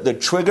had the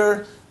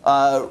trigger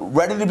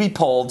ready to be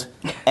pulled.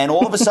 And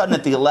all of a sudden,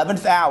 at the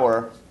 11th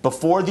hour,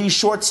 before these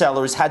short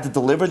sellers had to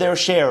deliver their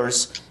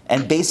shares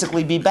and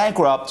basically be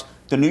bankrupt,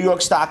 the New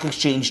York Stock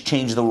Exchange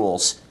changed the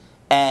rules.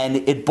 And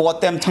it bought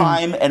them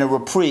time and a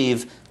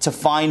reprieve to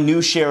find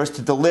new shares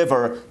to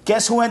deliver.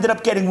 Guess who ended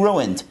up getting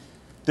ruined?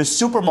 The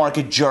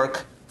supermarket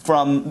jerk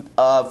from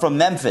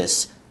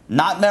Memphis.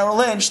 Not Merrill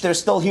Lynch. They're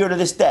still here to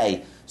this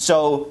day.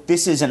 So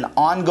this is an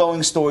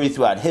ongoing story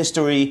throughout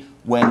history.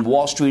 When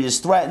Wall Street is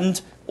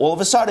threatened, all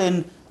of a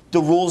sudden,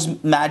 the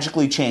rules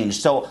magically change.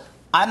 So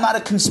I'm not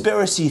a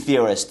conspiracy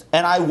theorist,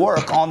 and I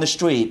work on the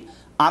street.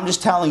 I'm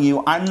just telling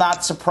you, I'm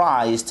not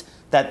surprised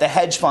that the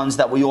hedge funds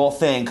that we all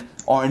think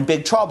are in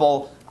big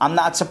trouble, I'm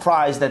not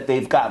surprised that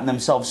they've gotten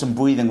themselves some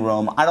breathing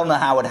room. I don't know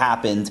how it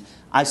happened.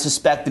 I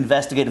suspect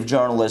investigative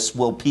journalists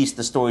will piece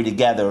the story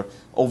together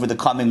over the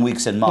coming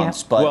weeks and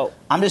months. But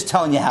I'm just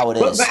telling you how it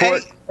is. Hey,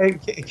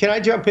 can I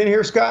jump in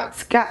here,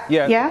 Scott?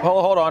 Yeah.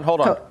 Hold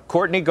on.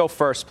 Courtney, go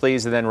first,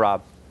 please, and then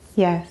Rob.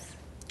 Yes.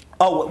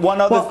 Oh,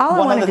 one other. Well, all I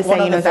wanted to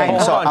say, thing.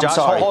 Hold on, Josh.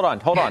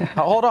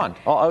 Hold on.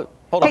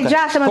 Hey,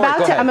 Josh,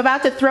 I'm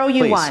about to throw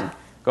you one.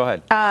 Go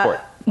ahead.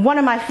 One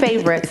of my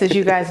favorites, as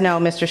you guys know,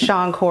 Mr.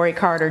 Sean Corey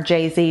Carter,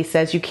 Jay-Z,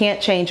 says you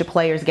can't change a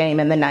player's game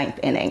in the ninth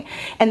inning.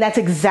 And that's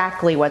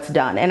exactly what's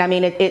done. And I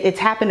mean, it's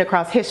happened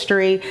across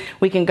history.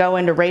 We can go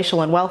into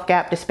racial and wealth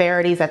gap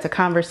disparities. That's a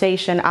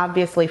conversation,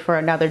 obviously, for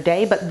another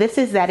day. But this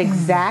is that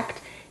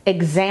exact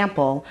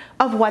example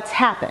of what's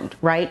happened,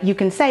 right? You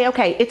can say,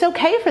 okay, it's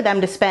okay for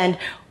them to spend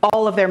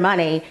all of their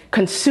money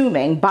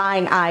consuming,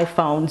 buying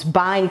iPhones,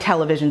 buying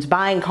televisions,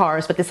 buying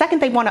cars. But the second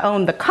they want to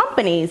own the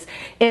companies,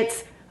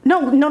 it's,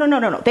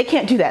 No. They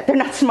can't do that. They're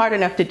not smart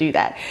enough to do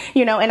that.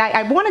 And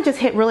I want to just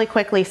hit really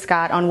quickly,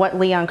 Scott, on what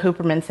Leon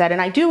Cooperman said.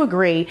 And I do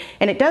agree.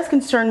 And it does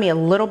concern me a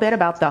little bit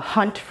about the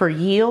hunt for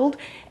yield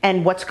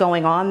and what's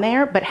going on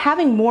there. But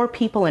having more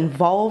people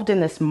involved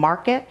in this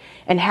market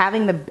and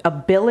having the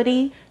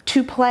ability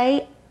to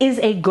play is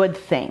a good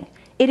thing.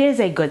 It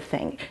is a good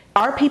thing.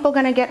 Are people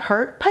going to get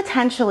hurt?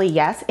 Potentially,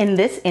 yes. In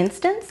this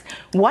instance,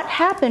 what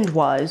happened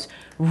was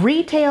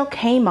retail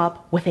came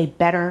up with a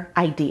better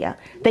idea.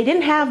 They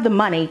didn't have the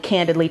money,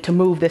 candidly, to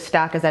move this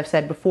stock, as I've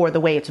said before, the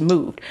way it's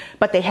moved.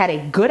 But they had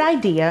a good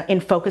idea in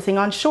focusing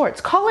on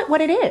shorts. Call it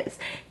what it is.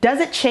 Does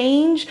it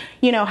change,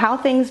 how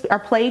things are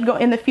played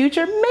in the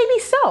future? Maybe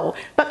so.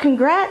 But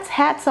congrats,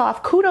 hats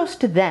off, kudos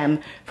to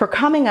them for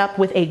coming up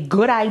with a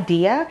good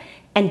idea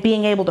and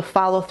being able to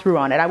follow through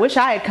on it. I wish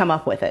I had come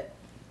up with it.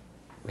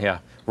 Yeah.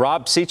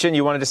 Rob Sechin,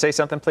 you wanted to say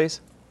something,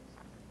 please?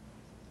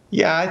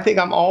 Yeah, I think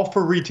I'm all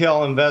for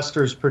retail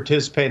investors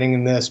participating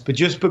in this, but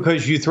just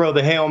because you throw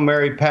the Hail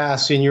Mary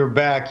pass in your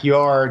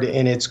backyard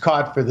and it's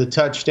caught for the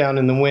touchdown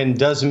in the wind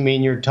doesn't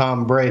mean you're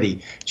Tom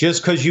Brady.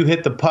 Just because you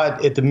hit the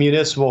putt at the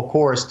municipal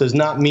course does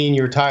not mean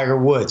you're Tiger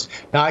Woods.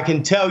 Now, I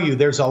can tell you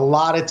there's a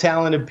lot of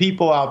talented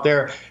people out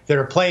there that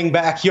are playing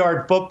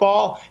backyard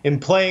football and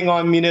playing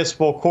on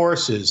municipal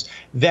courses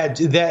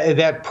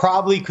that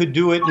probably could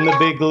do it in the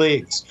big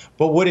leagues.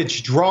 But what it's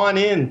drawn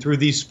in through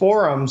these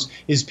forums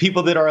is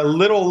people that are a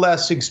little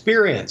less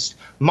experienced.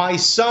 My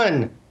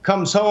son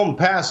comes home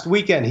past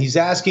weekend. He's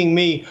asking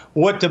me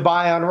what to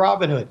buy on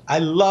Robinhood. I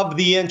love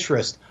the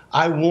interest.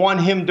 I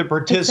want him to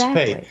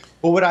participate. Exactly.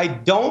 But what I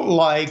don't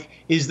like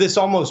is this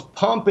almost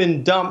pump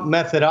and dump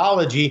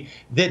methodology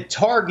that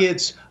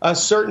targets a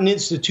certain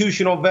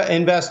institutional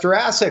investor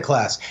asset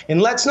class.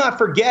 And let's not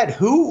forget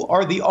who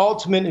are the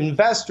ultimate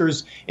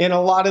investors in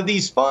a lot of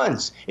these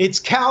funds. It's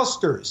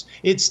CalSTRS,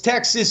 it's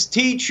Texas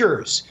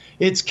teachers,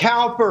 it's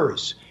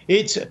CalPERS,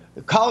 it's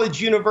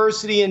college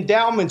university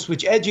endowments,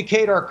 which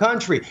educate our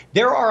country.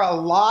 There are a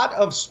lot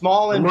of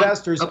small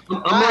investors.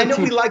 I know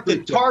we like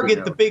to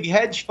target the big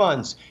hedge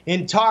funds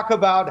and talk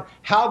about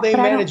how they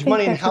manage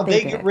money and how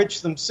they get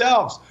rich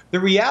themselves. The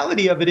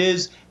reality of it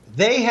is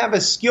they have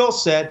a skill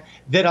set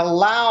that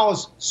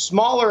allows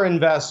smaller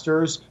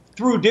investors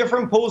through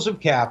different pools of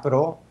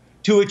capital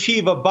to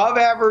achieve above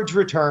average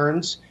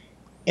returns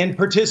and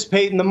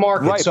participate in the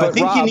market. Right, so I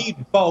think you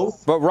need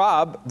both. But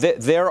Rob,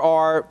 there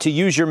are, to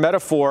use your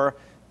metaphor,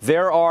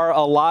 there are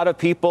a lot of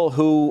people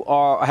who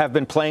have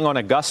been playing on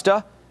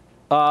Augusta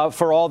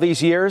for all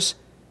these years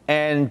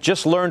and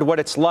just learned what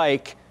it's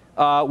like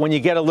when you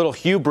get a little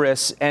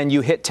hubris and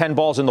you hit 10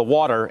 balls in the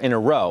water in a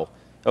row.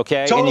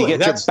 Okay, totally. And you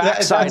get your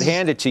backside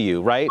handed to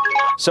you, right?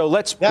 So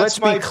let's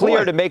be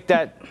clear to make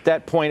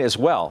that point as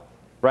well,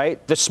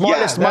 right? The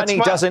smartest money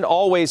doesn't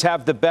always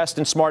have the best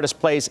and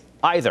smartest plays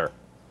either.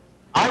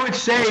 I would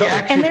say,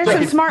 and there's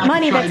some smart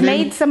money that's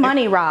made some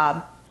money,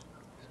 Rob.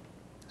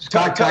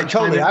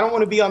 Totally. I don't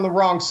want to be on the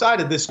wrong side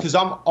of this because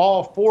I'm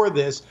all for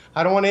this.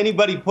 I don't want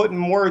anybody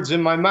putting words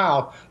in my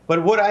mouth.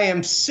 But what I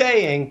am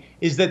saying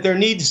is that there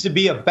needs to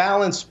be a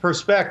balanced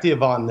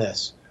perspective on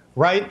this,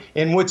 right?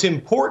 And what's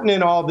important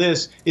in all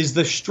this is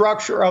the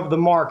structure of the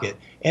market.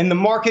 And the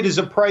market is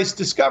a price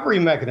discovery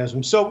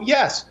mechanism. So,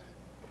 yes,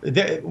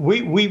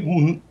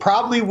 we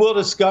probably will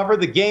discover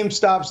the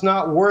GameStop's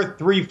not worth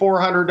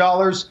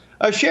 $300-400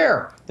 a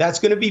share. That's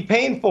going to be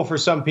painful for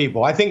some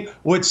people. I think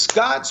what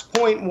Scott's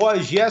point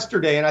was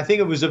yesterday, and I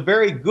think it was a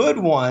very good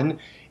one,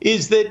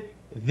 is that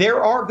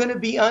there are going to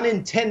be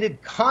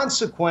unintended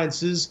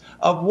consequences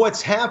of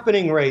what's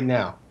happening right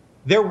now.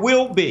 There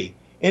will be.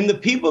 And the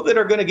people that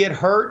are going to get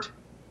hurt,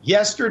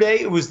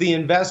 yesterday it was the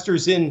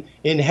investors in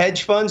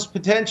hedge funds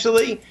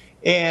potentially,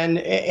 and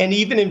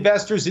even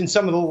investors in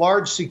some of the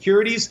large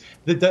securities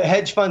that the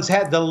hedge funds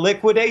had to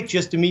liquidate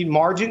just to meet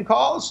margin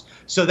calls.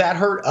 So that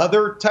hurt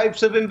other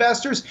types of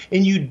investors.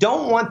 And you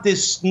don't want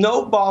this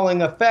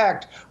snowballing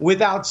effect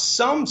without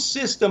some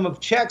system of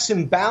checks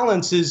and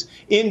balances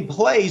in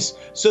place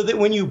so that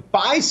when you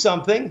buy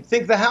something,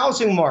 think the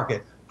housing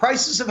market.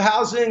 Prices of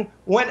housing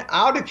went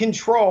out of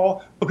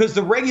control because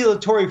the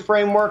regulatory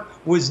framework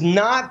was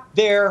not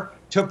there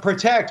to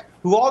protect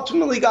who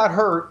ultimately got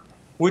hurt,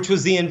 which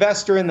was the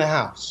investor in the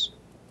house.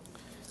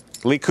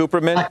 Lee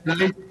Cooperman.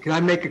 Can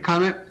I make a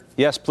comment?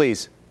 Yes,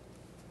 please.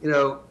 In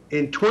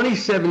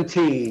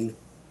 2017,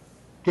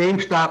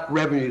 GameStop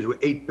revenues were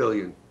 $8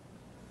 billion.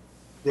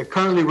 They're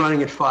currently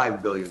running at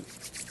 $5 billion.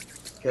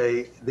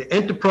 Okay, the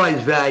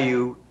enterprise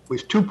value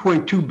was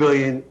 $2.2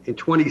 billion in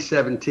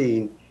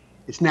 2017.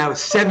 It's now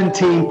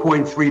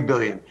 $17.3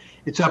 billion.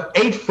 It's up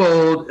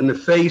eightfold in the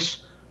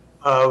face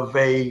of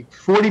a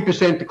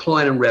 40%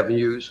 decline in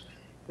revenues.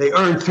 They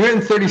earned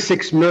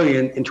 $336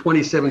 million in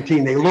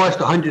 2017. They lost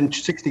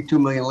 $162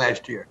 million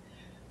last year.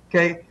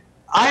 Okay,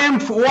 I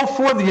am all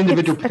for the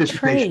individual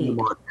participation in the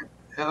market.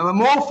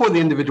 I'm all for the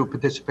individual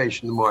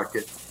participation in the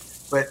market,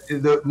 but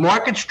the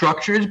market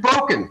structure is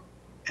broken,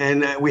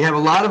 and we have a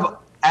lot of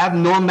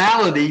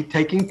abnormality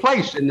taking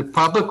place, and the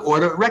public ought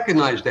to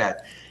recognize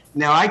that.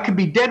 Now, I could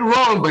be dead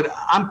wrong, but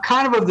I'm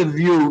kind of the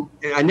view,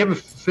 I never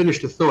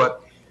finished the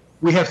thought,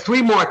 We have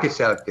three markets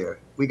out there.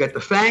 We got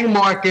the FANG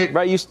market.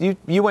 Right,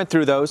 you went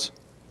through those.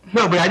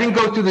 No, but I didn't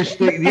go through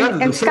the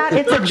other. And Scott,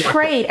 it's a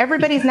trade.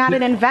 Everybody's not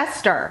an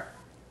investor.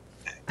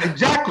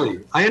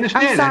 Exactly. I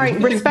understand. I'm sorry,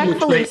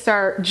 respectfully,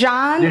 sir.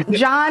 John and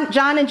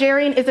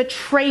Jarian is a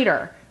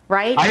trader,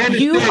 right? I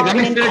understand. You are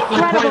an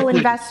incredible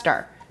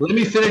investor. Let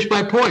me finish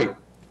my point.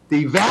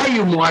 The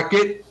value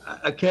market,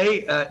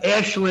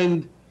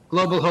 Ashland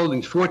Global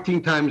Holdings,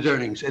 14 times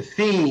earnings.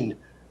 Athene,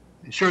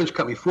 insurance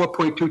company,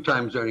 4.2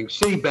 times earnings.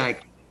 Citibank,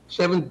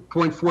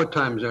 7.4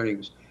 times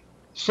earnings.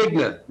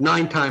 Cigna,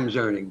 9 times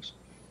earnings.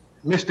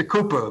 Mr.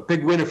 Cooper, a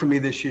big winner for me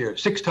this year,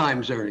 6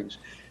 times earnings.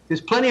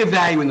 There's plenty of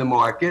value in the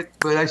market,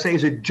 but I say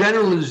as a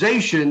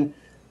generalization,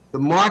 the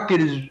market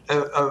is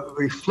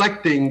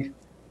reflecting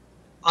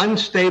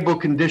unstable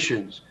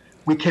conditions.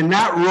 We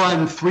cannot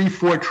run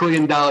 $3-4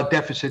 trillion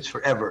deficits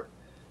forever.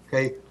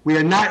 Okay, we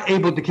are not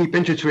able to keep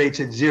interest rates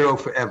at zero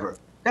forever.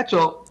 That's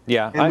all.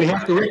 Yeah, and we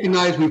have to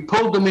recognize we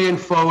pulled demand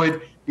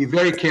forward. Be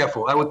very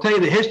careful. I will tell you,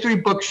 the history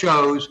book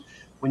shows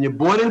when you're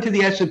bought into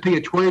the S&P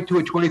at 22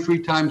 or 23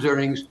 times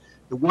earnings,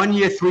 the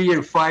 1-year, 3-year,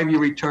 and 5-year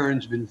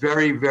returns have been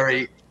very,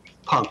 very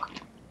punk.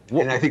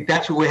 And I think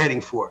that's what we're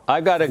heading for.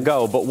 I've got to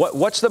go, but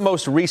what's the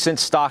most recent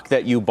stock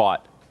that you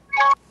bought?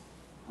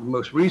 The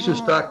most recent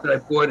stock that I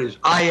bought is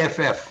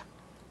IFF.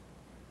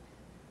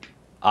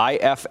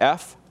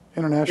 IFF?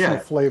 International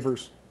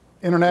Flavors.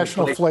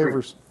 International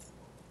Flavors.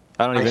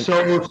 I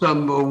sold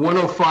some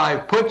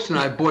 105 puts and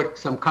I bought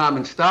some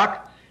common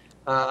stock.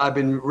 I've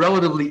been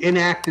relatively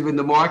inactive in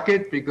the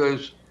market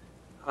because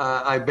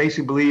I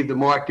basically believe the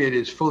market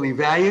is fully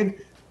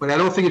valued, but I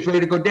don't think it's ready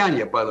to go down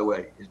yet, by the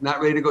way. It's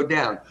not ready to go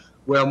down.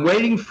 What I'm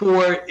waiting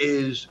for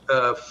is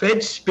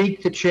Fed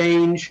speak to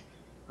change.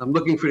 I'm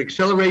looking for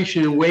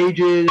acceleration in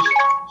wages,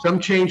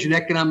 some change in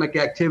economic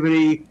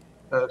activity,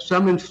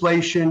 some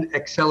inflation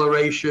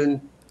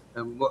acceleration.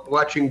 I'm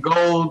watching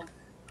gold.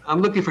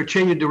 I'm looking for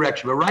change of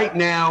direction. But right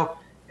now,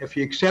 if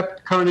you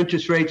accept current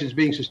interest rates as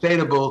being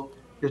sustainable,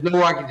 there's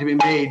no argument to be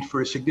made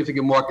for a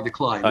significant market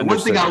decline. One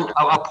thing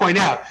I'll point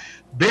out,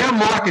 bear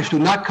markets do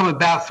not come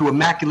about through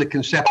immaculate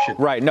conception.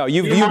 Right. No,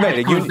 you've made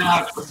it. You've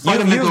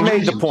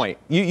made the point.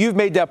 You've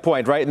made that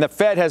point, right? And the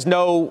Fed has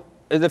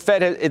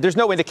there's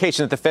no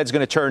indication that the Fed's going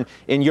to turn,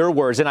 in your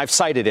words, and I've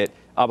cited it,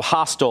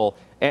 hostile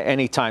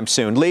anytime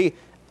soon. Lee,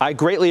 I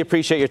greatly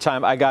appreciate your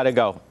time. I got to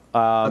go.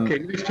 Okay,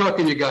 nice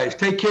talking to you guys.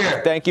 Take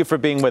care. Thank you for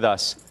being with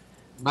us.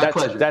 My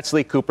pleasure. That's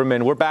Lee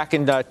Cooperman. We're back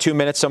in 2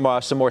 minutes. Some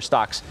more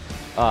stocks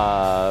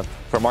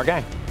from our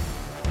gang.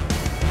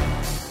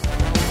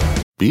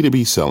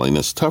 B2B selling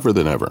is tougher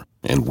than ever,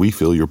 and we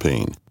feel your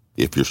pain.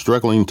 If you're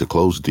struggling to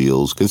close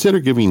deals, consider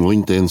giving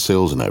LinkedIn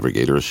Sales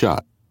Navigator a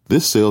shot.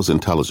 This sales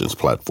intelligence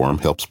platform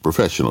helps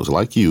professionals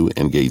like you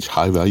engage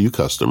high-value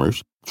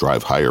customers,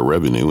 drive higher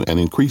revenue, and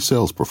increase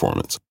sales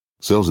performance.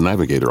 Sales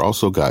Navigator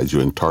also guides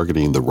you in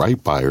targeting the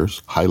right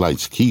buyers,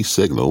 highlights key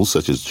signals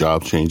such as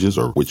job changes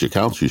or which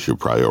accounts you should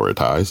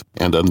prioritize,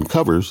 and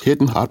uncovers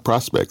hidden hot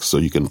prospects so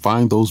you can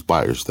find those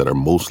buyers that are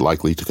most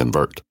likely to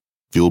convert.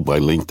 Fueled by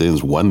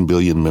LinkedIn's 1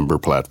 billion member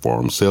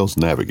platform, Sales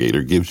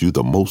Navigator gives you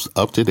the most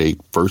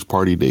up-to-date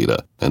first-party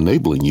data,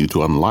 enabling you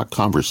to unlock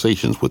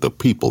conversations with the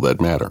people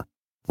that matter.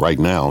 Right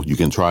now, you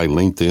can try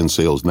LinkedIn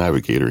Sales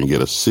Navigator and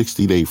get a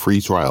 60-day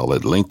free trial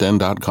at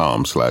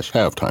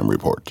linkedin.com/halftime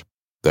report.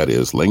 That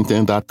is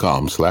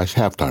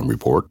linkedin.com/halftime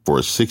report for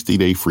a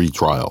 60-day free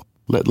trial.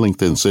 Let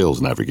LinkedIn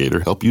Sales Navigator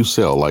help you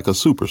sell like a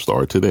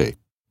superstar today.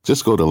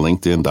 Just go to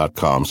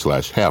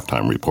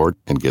linkedin.com/halftime report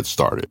and get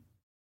started.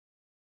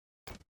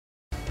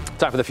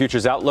 Time for the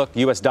futures outlook.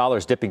 U.S.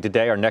 dollars dipping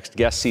today. Our next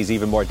guest sees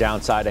even more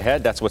downside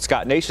ahead. That's what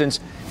Scott Nations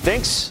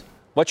thinks.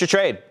 What's your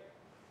trade?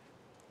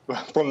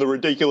 From the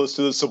ridiculous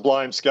to the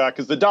sublime, Scott,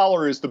 because the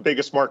dollar is the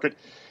biggest market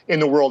in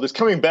the world. It's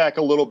coming back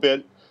a little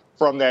bit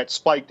from that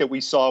spike that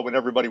we saw when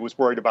everybody was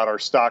worried about our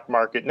stock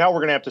market. Now we're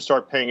going to have to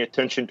start paying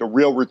attention to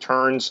real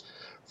returns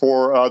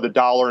for the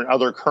dollar and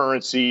other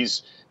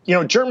currencies. You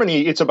know,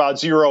 Germany, it's about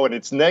zero and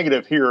it's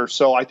negative here.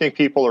 So I think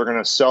people are going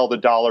to sell the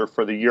dollar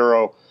for the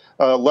euro.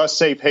 Less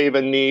safe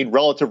haven need.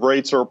 Relative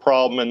rates are a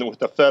problem. And with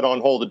the Fed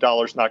on hold, the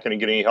dollar's not going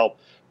to get any help.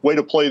 Way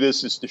to play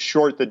this is to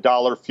short the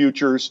dollar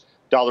futures,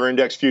 dollar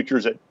index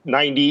futures at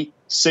 90,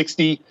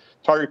 60.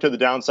 Target to the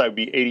downside would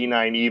be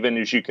 89 even,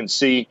 as you can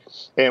see.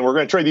 And we're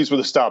going to trade these with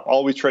a stop.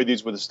 Always trade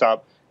these with a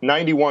stop.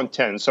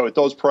 91.10. So at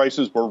those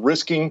prices, we're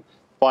risking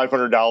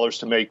 $500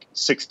 to make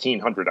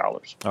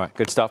 $1,600. All right,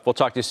 good stuff. We'll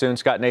talk to you soon.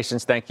 Scott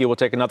Nations, thank you. We'll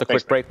take another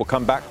quick break. We'll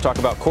come back, talk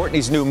about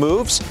Courtney's new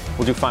moves.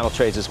 We'll do final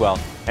trades as well.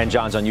 And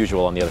John's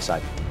unusual on the other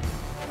side.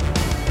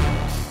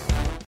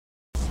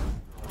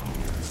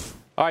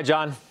 All right,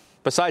 John,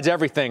 besides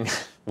everything,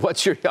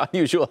 what's your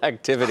unusual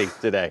activity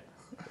today?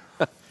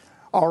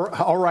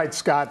 All right,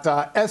 Scott.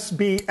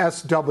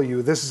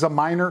 SBSW. This is a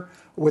miner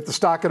with the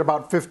stock at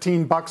about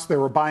 $15. They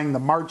were buying the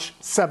March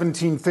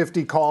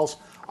 1750 calls.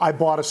 I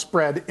bought a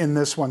spread in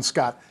this one,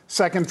 Scott.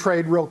 Second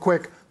trade, real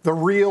quick. The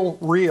Real,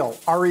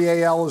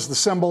 REAL is the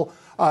symbol.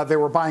 They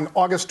were buying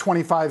August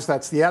 25s.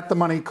 That's the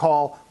at-the-money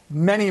call,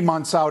 many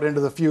months out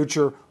into the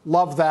future.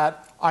 Love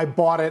that. I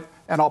bought it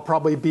and I'll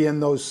probably be in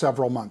those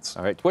several months.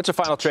 All right. What's your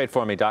final trade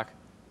for me, Doc?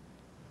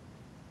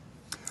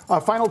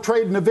 Final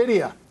trade,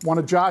 NVIDIA, one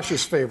of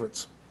Josh's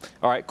favorites.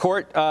 All right.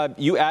 Court,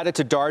 you added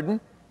to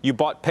Darden. You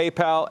bought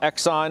PayPal,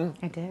 Exxon.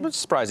 I did.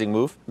 Surprising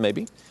move,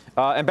 maybe.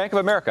 And Bank of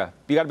America.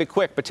 You got to be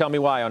quick, but tell me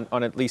why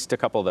on at least a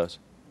couple of those.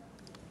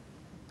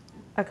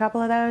 A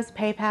couple of those,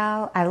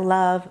 PayPal. I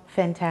love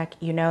fintech.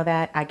 You know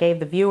that. I gave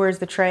the viewers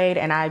the trade,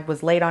 and I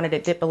was late on it.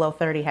 It dipped below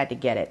 30, had to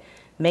get it.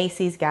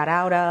 Macy's got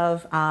out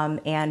of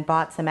and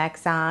bought some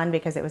Exxon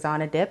because it was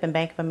on a dip. And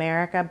Bank of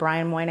America,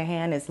 Brian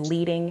Moynihan is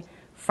leading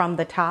from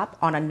the top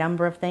on a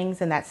number of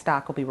things, and that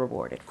stock will be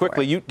rewarded.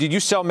 Quickly, did you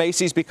sell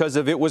Macy's because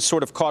of it was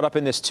sort of caught up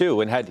in this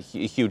too and had a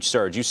huge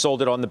surge? You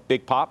sold it on the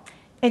big pop?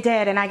 It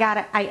did, and I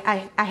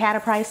had a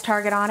price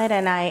target on it,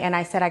 and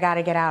I said I got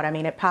to get out. I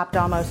mean, it popped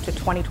almost to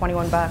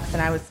 $21,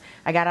 and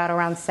I got out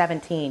around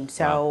 17.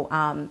 So,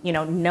 wow.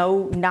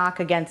 No knock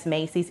against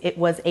Macy's. It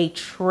was a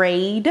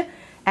trade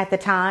at the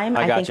time.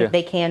 I think that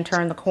they can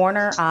turn the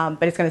corner,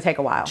 but it's going to take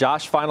a while.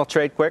 Josh, final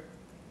trade, quick.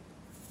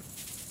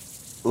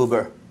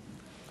 Uber.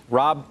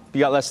 Rob,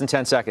 you got less than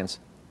 10 seconds.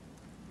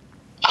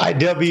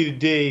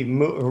 IWD,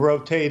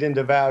 rotate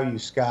into value,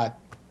 Scott.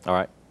 All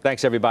right.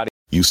 Thanks, everybody.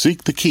 You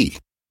seek the key,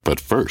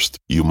 but first,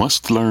 you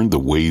must learn the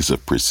ways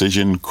of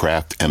precision,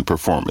 craft, and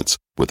performance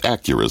with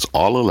Acura's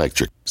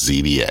all-electric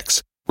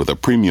ZDX. With a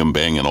premium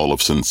Bang &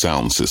 Olufsen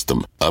sound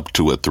system up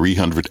to a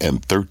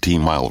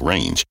 313-mile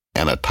range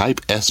and a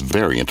Type S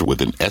variant with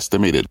an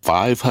estimated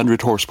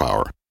 500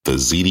 horsepower, the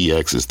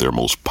ZDX is their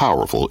most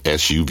powerful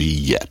SUV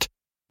yet.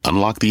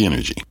 Unlock the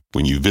energy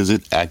when you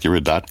visit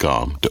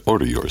Acura.com to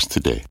order yours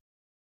today.